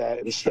like that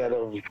instead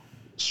of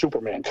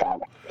Superman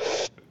comic.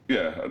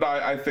 Yeah,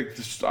 I think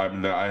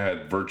I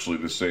had virtually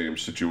the same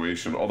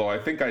situation. Although I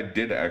think I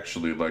did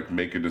actually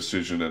make a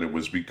decision, and it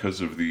was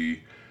because of the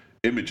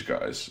Image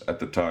guys at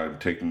the time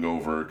taking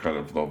over kind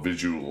of the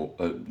visual,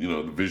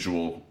 the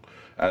visual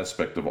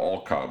aspect of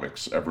all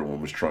comics. Everyone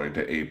was trying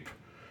to ape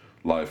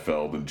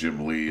Liefeld and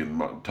Jim Lee and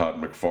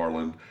Todd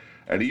McFarlane.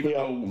 And even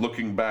though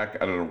looking back,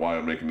 I don't know why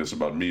I'm making this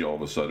about me all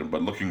of a sudden,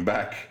 but looking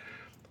back,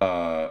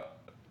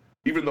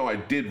 even though I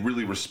did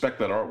really respect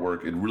that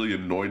artwork, it really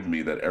annoyed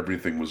me that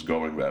everything was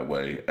going that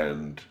way.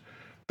 And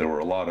there were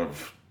a lot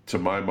of, to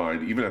my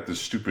mind, even at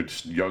this stupid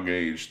young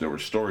age, there were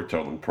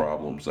storytelling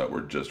problems that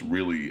were just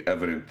really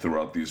evident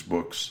throughout these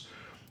books.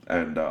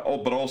 And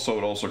but also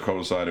it also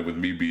coincided with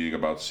me being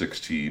about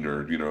 16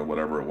 or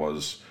whatever it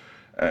was,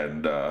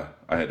 and I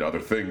had other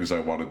things I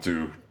wanted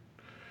to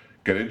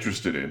get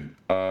interested in.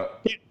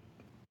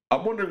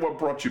 I'm wondering what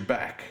brought you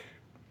back.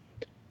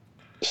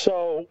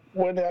 So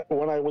when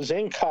I was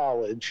in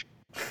college,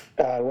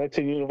 I went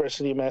to the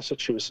University of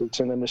Massachusetts,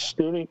 and in the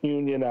student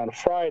union on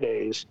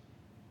Fridays,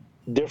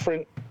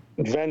 different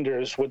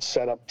vendors would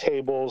set up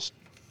tables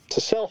to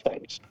sell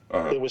things.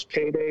 It was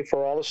payday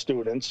for all the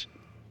students,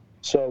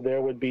 so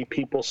there would be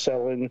people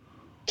selling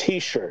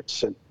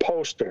T-shirts and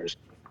posters,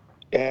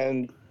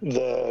 and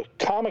the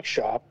comic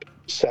shop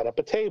set up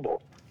a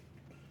table.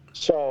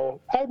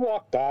 So I'd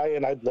walk by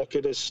and I'd look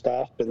at his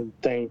stuff and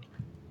think,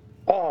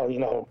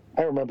 oh,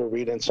 I remember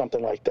reading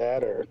something like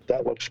that, or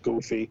that looks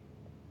goofy.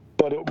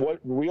 But what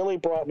really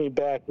brought me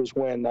back was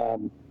when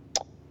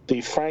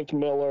the Frank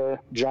Miller,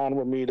 John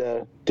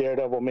Romita,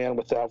 Daredevil Man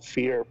Without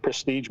Fear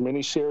Prestige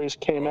miniseries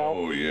came out.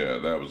 Oh yeah,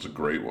 that was a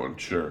great one.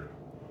 Sure.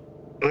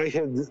 I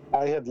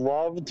had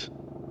loved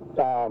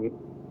John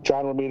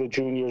Romita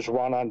Jr.'s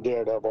run on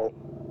Daredevil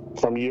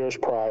from years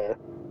prior,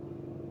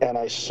 and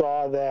I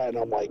saw that and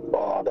I'm like,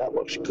 oh, that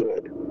looks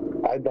good.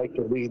 I'd like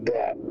to read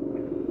that.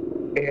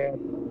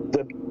 And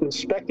the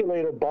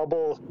speculator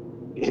bubble,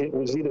 it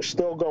was either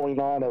still going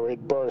on or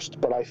it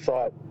burst, but I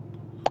thought,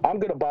 I'm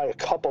going to buy a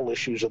couple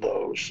issues of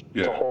those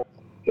to hold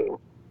to.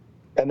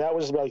 And that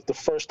was like the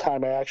first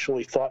time I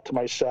actually thought to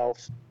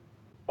myself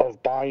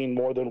of buying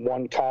more than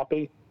one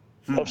copy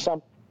of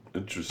something.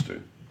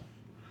 Interesting.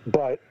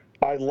 But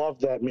I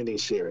loved that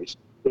miniseries.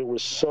 It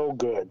was so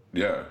good.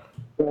 Yeah.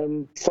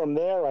 And from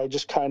there, I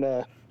just kind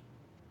of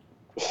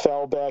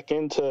fell back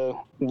into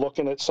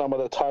looking at some of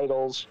the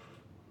titles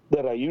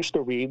that I used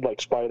to read,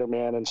 like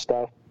Spider-Man and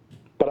stuff.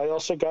 But I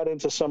also got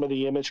into some of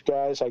the Image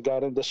guys. I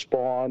got into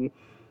Spawn.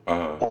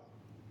 I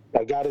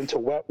got into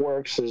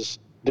Wetworks, as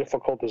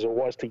difficult as it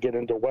was to get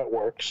into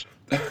Wetworks.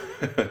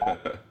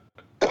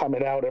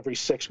 Coming out every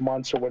 6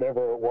 months or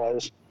whatever it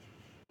was.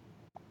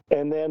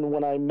 And then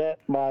when I met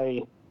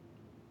my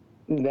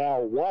now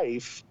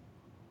wife,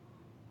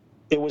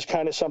 it was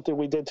kind of something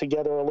we did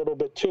together a little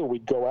bit too.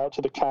 We'd go out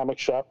to the comic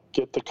shop,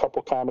 get the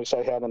couple comics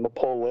I had on the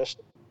pull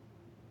list,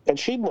 and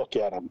she'd look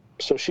at them.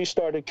 So she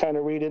started kind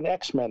of reading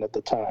X-Men at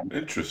the time.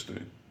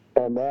 Interesting.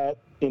 And that,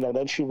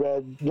 then she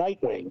read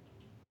Nightwing.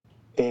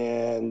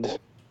 And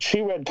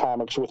she read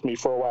comics with me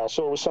for a while.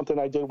 So it was something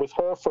I did with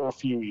her for a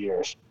few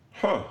years.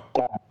 Huh.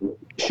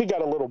 She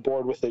got a little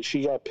bored with it.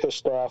 She got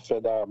pissed off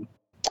at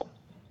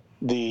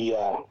the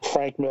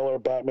Frank Miller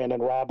Batman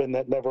and Robin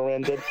that never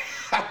ended.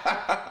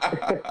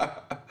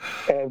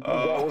 And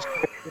that was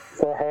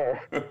for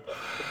her.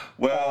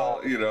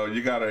 Well, you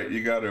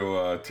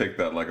gotta take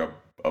that like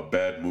a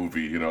bad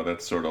movie.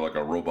 That's sort of like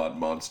a robot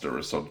monster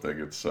or something.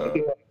 It's so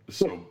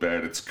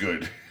bad it's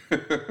good.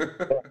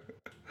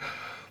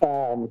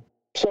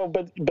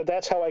 But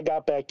that's how I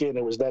got back in.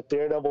 It was that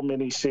Daredevil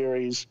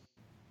miniseries,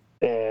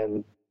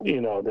 and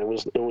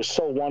it was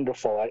so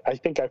wonderful. I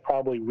think I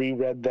probably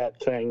reread that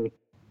thing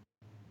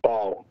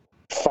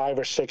 5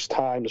 or 6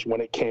 times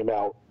when it came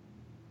out.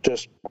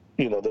 Just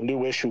the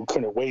new issue,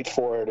 couldn't wait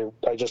for it.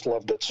 I just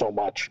loved it so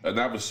much. And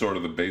that was sort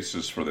of the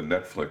basis for the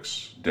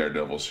Netflix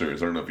Daredevil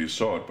series. I don't know if you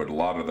saw it, but a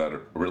lot of that,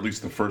 or at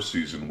least the first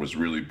season, was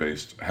really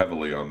based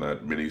heavily on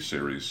that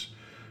miniseries.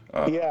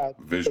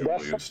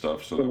 Visually and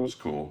stuff, so that was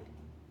cool.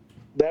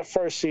 That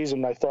first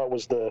season I thought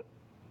was the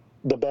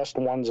best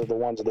ones of the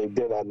ones they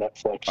did on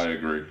Netflix. I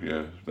agree.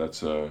 Yeah,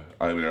 that's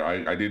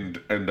I didn't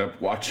end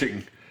up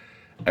watching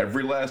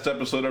every last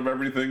episode of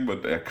everything,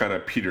 but it kind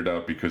of petered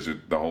out because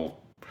the whole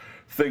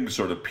thing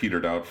sort of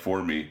petered out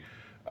for me.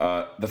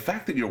 The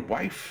fact that your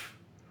wife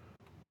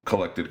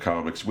collected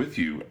comics with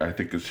you, I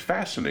think, is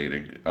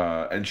fascinating.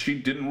 And she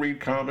didn't read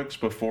comics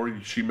before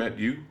she met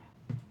you?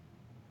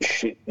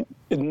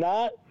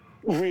 Not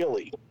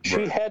really.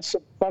 She had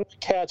some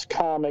Thundercats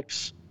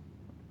comics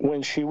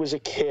when she was a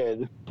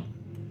kid.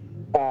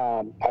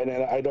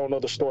 I don't know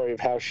the story of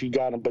how she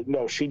got them, but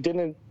no, she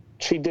didn't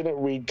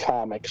read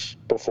comics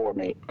before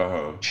me.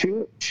 Uh-huh.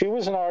 She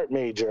was an art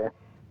major,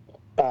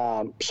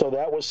 so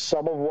that was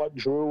some of what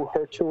drew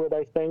her to it,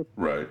 I think.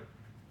 Right.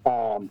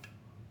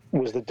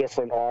 Was the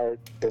different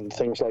art and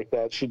things like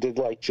that. She did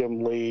like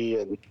Jim Lee,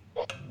 and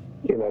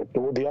you know,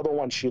 the other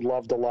one she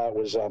loved a lot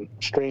was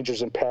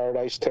Strangers in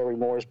Paradise, Terry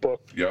Moore's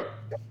book. Yep.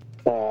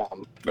 That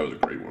was a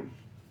great one.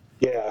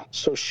 Yeah,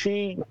 so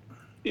she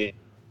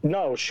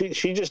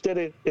just did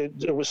it.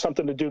 It was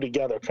something to do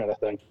together, kind of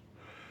thing.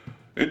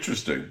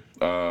 Interesting.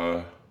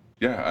 I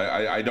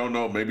don't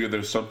know. Maybe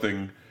there's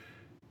something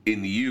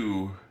in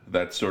you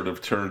that sort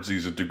of turns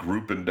these into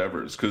group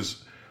endeavors.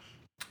 Because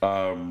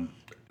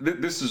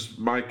this is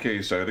my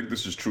case. I think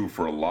this is true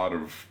for a lot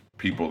of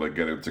people that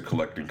get into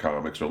collecting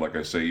comics, or like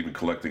I say, even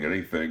collecting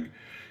anything,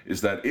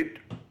 is that it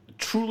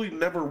truly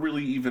never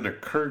really even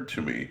occurred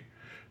to me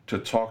to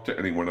talk to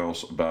anyone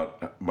else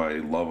about my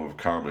love of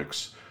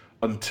comics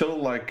until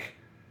like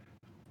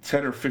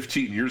 10 or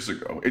 15 years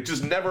ago. It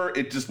just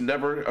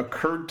never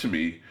occurred to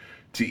me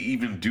to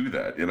even do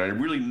that. And I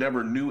really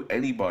never knew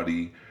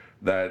anybody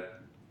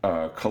that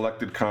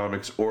collected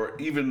comics, or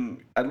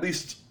even at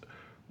least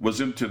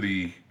was into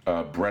the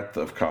breadth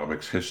of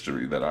comics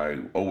history that I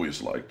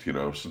always liked. You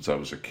know, since I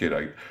was a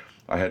kid,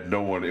 I had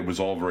no one. It was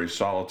all very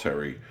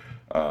solitary.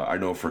 I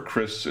know for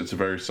Chris, it's a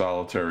very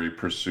solitary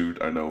pursuit.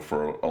 I know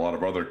for a lot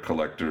of other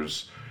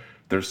collectors,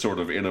 they're sort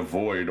of in a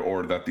void,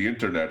 or that the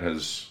internet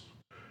has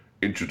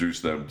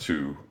introduced them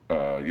to,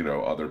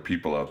 other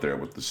people out there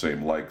with the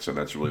same likes, and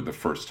that's really the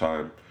first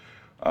time.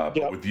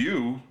 But with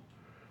you,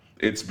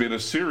 it's been a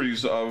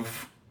series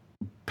of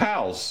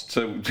pals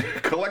to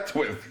collect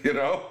with, you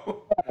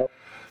know?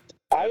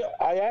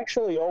 I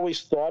actually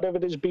always thought of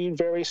it as being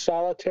very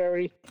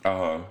solitary.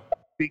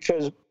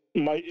 Because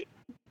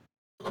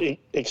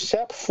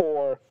except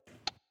for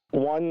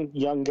one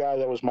young guy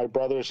that was my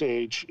brother's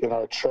age in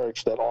our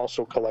church that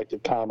also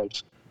collected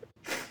comics,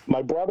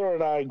 my brother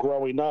and I,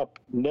 growing up,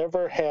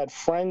 never had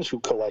friends who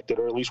collected,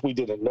 or at least we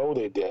didn't know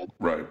they did.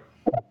 Right.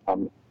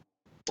 And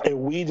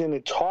we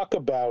didn't talk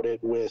about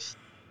it with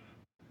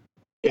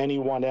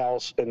anyone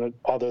else, and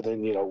other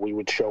than, we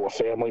would show a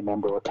family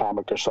member a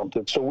comic or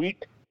something. So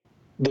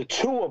the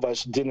two of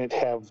us didn't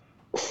have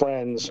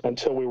friends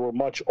until we were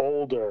much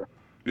older.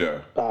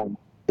 Yeah.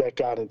 That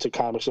got into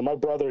comics. And my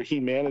brother, he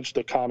managed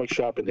the comic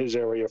shop in his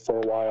area for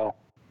a while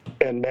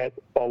and met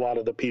a lot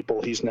of the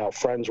people he's now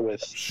friends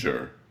with.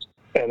 Sure.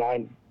 And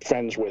I'm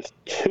friends with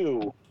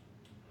too.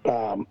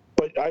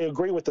 But I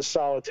agree with the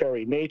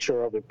solitary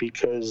nature of it,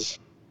 because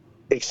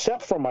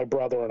except for my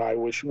brother and I,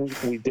 wish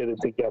we did it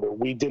together,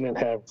 we didn't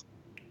have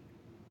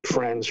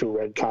friends who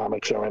read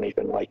comics or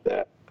anything like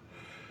that.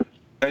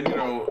 And,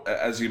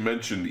 as you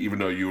mentioned, even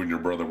though you and your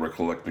brother were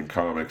collecting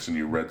comics and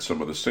you read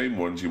some of the same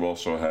ones, you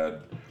also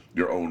had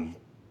your own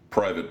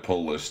private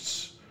pull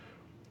lists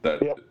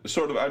that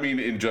sort of,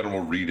 in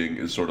general, reading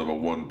is sort of a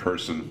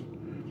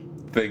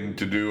one-person thing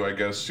to do, I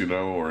guess,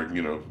 or,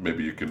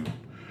 maybe you can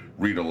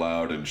read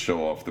aloud and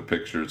show off the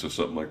pictures or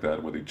something like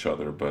that with each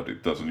other, but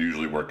it doesn't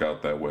usually work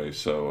out that way.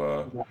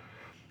 So,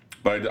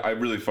 but I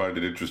really find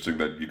it interesting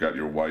that you got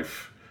your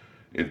wife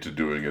into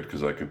doing it,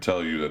 because I can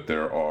tell you that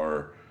there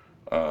are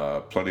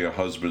plenty of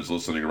husbands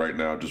listening right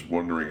now just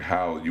wondering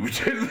how you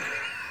did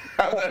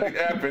how that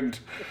happened.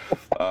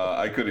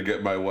 I couldn't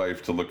get my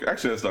wife to look.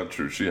 Actually, that's not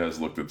true. She has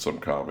looked at some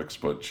comics,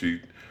 but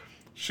she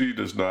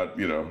does not,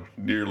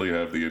 nearly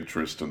have the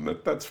interest, and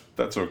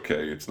that's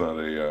okay. It's not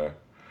a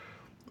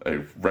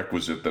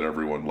requisite that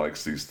everyone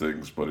likes these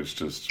things, but it's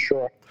just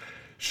sure.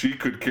 She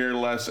could care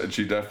less, and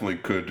she definitely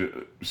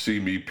could see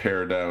me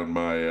pare down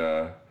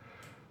my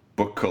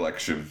book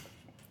collection.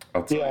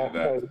 I'll tell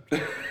you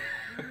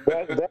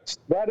that.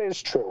 That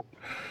is true.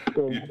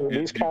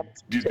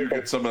 Did you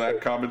get some of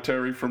that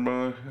commentary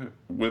from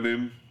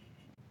within?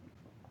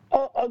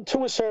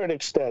 To a certain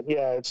extent,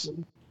 yeah.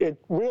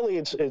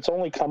 It's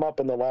only come up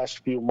in the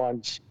last few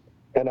months,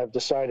 and I've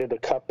decided to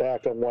cut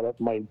back on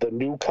the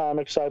new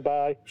comics I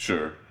buy.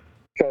 Sure.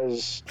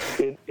 Because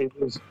it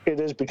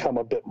has become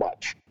a bit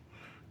much.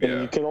 And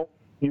yeah.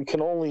 You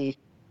can only.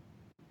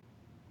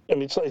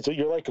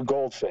 You're like a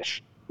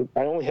goldfish.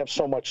 I only have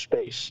so much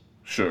space.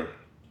 Sure.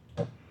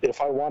 If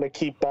I want to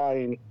keep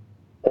buying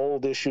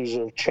old issues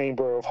of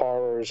Chamber of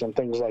Horrors and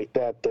things like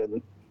that,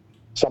 then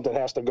something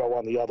has to go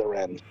on the other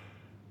end.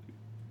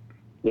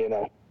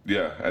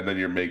 Yeah, and then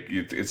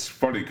it's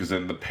funny, because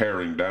then the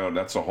paring down,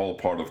 that's a whole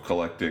part of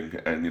collecting,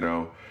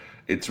 and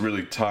it's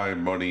really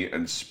time, money,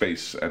 and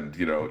space, and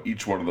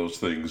each one of those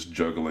things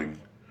juggling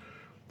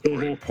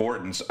for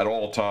importance at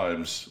all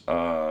times.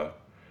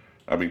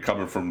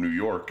 Coming from New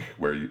York,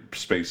 where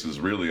space is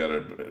really at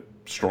a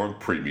strong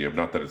premium,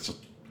 not that it's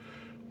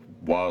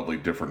wildly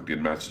different in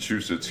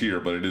Massachusetts here,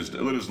 but it is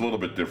a little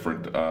bit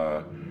different.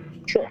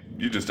 Sure.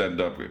 You just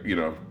end up,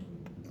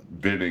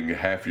 bidding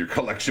half your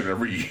collection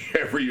every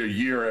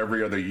year,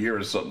 every other year,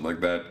 or something like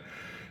that.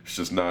 It's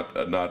just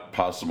not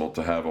possible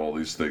to have all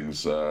these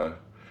things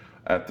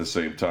at the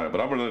same time.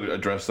 But I'm going to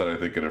address that, I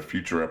think, in a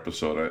future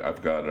episode.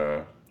 I've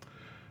got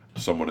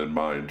someone in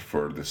mind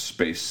for the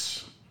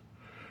space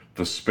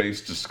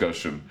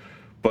discussion.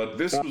 But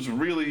this was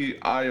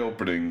really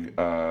eye-opening,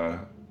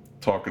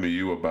 talking to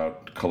you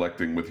about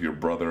collecting with your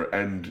brother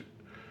and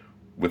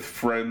with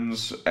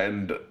friends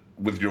and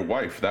with your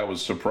wife. That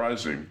was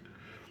surprising.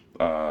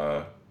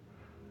 I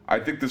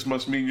think this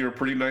must mean you're a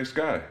pretty nice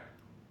guy.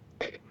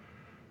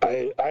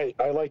 I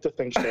like to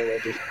think so,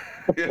 Reggie.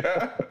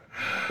 Yeah.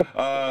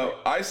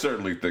 I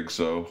certainly think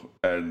so.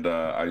 And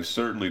I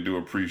certainly do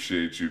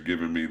appreciate you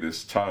giving me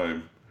this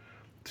time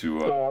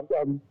to...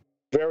 I'm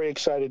very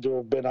excited to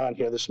have been on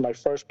here. This is my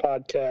first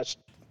podcast,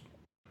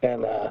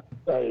 and I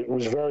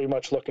was very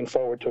much looking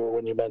forward to it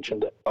when you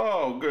mentioned it.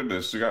 Oh,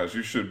 goodness. Guys,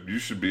 you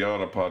should be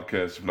on a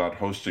podcast, if not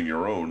hosting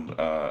your own.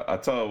 I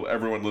tell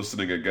everyone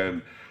listening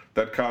again,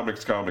 that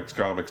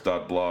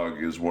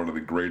comics.blog is one of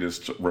the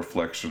greatest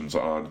reflections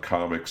on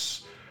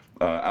comics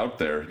out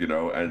there,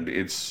 and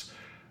it's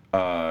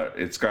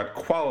got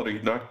quality,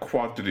 not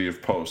quantity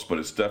of posts, but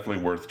it's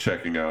definitely worth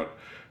checking out.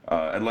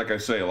 And like I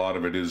say, a lot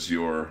of it is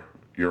your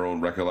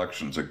own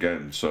recollections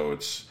again, so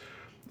it's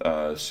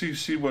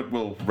see what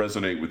will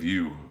resonate with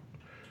you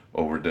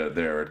over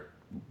there at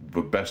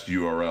the best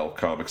URL,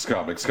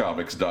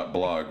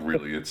 comics.blog.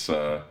 Really, it's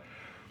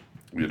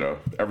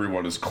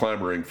everyone is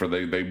clamoring for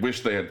they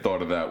wish they had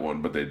thought of that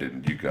one, but they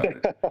didn't. You got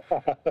it.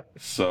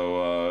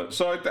 So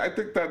I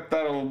think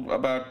that'll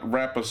about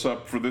wrap us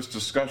up for this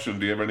discussion.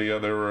 Do you have any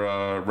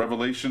other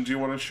revelations you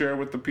want to share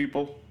with the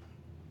people?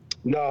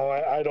 No,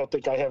 I don't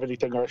think I have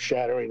anything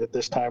earth-shattering at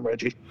this time,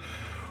 Reggie.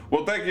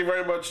 Well, thank you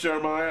very much,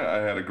 Jeremiah. I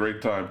had a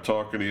great time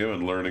talking to you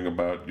and learning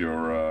about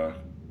your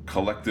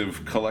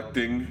collective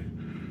collecting.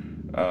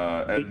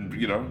 And,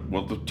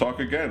 we'll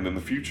talk again in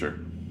the future.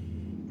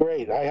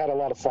 Great. I had a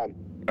lot of fun.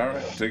 All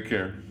right. Take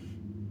care.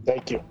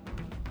 Thank you.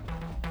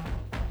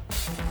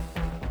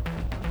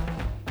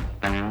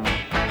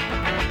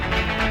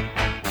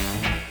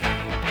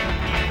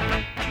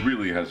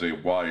 Really has a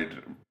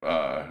wide,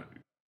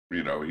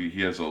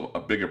 he has a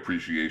big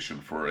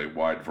appreciation for a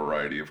wide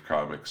variety of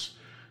comics.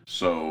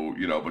 So,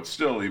 but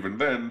still, even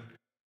then,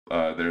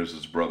 there's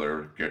his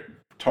brother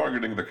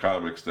targeting the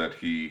comics that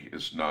he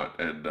is not.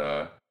 And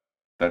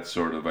that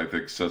sort of, I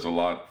think, says a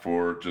lot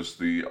for just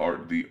the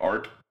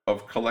art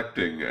of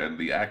collecting and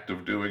the act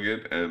of doing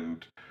it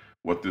and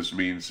what this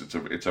means.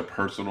 It's a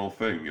personal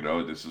thing,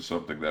 This is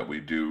something that we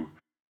do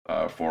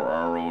for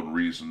our own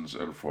reasons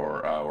and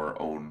for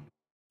our own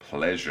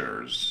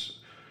pleasures.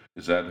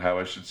 Is that how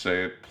I should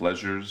say it?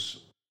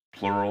 Pleasures,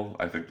 plural?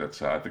 I think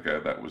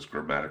that was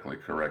grammatically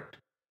correct.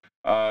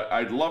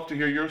 I'd love to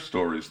hear your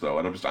stories, though,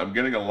 and I'm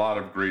getting a lot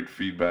of great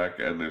feedback,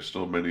 and there's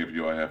still many of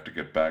you I have to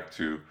get back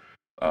to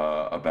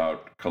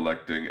about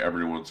collecting.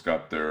 Everyone's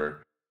got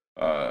their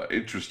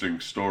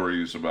interesting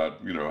stories about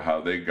how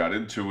they got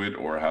into it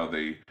or how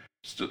they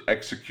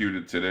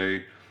executed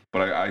today.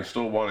 But I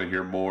still want to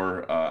hear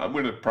more. I'm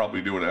going to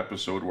probably do an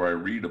episode where I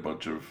read a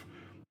bunch of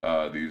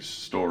these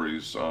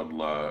stories on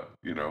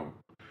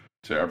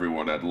to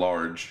everyone at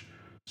large.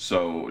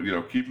 So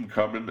keep them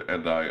coming,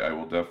 and I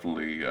will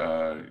definitely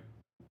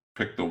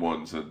pick the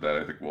ones that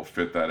I think will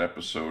fit that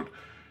episode.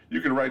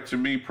 You can write to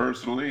me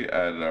personally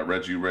at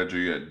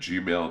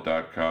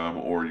reggiereggie@gmail.com,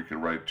 or you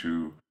can write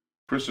to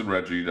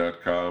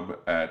chrisandreggie.com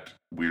at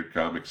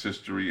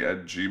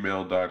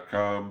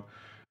weirdcomicshistory@gmail.com.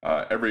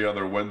 Every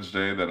other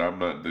Wednesday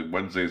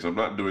Wednesdays I'm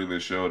not doing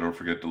this show, don't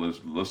forget to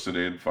listen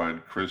in,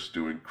 find Chris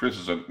doing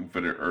Chris's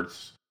Infinite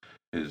Earths,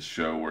 his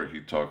show where he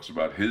talks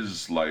about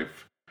his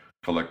life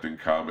collecting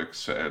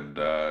comics, and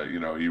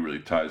he really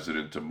ties it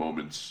into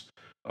moments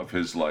of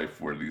his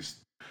life where these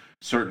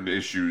certain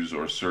issues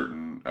or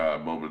certain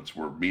moments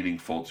were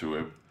meaningful to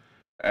him.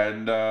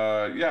 And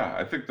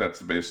I think that's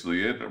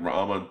basically it. I'm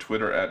on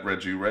Twitter at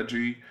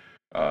ReggieReggie.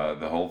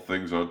 The whole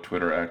thing's on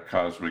Twitter at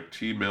Cosmic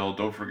T-Mail.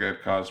 Don't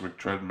forget Cosmic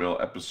Treadmill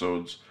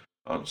episodes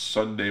on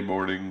Sunday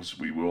mornings.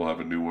 We will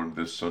have a new one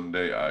this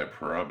Sunday, I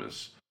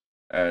promise.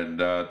 And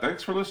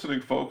thanks for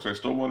listening, folks. I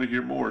still want to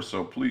hear more,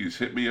 so please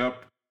hit me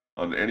up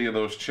on any of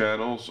those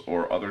channels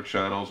or other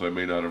channels I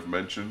may not have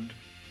mentioned.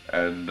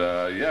 And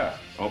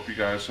hope you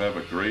guys have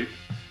a great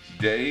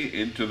day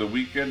into the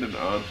weekend and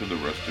on to the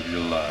rest of your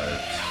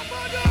lives.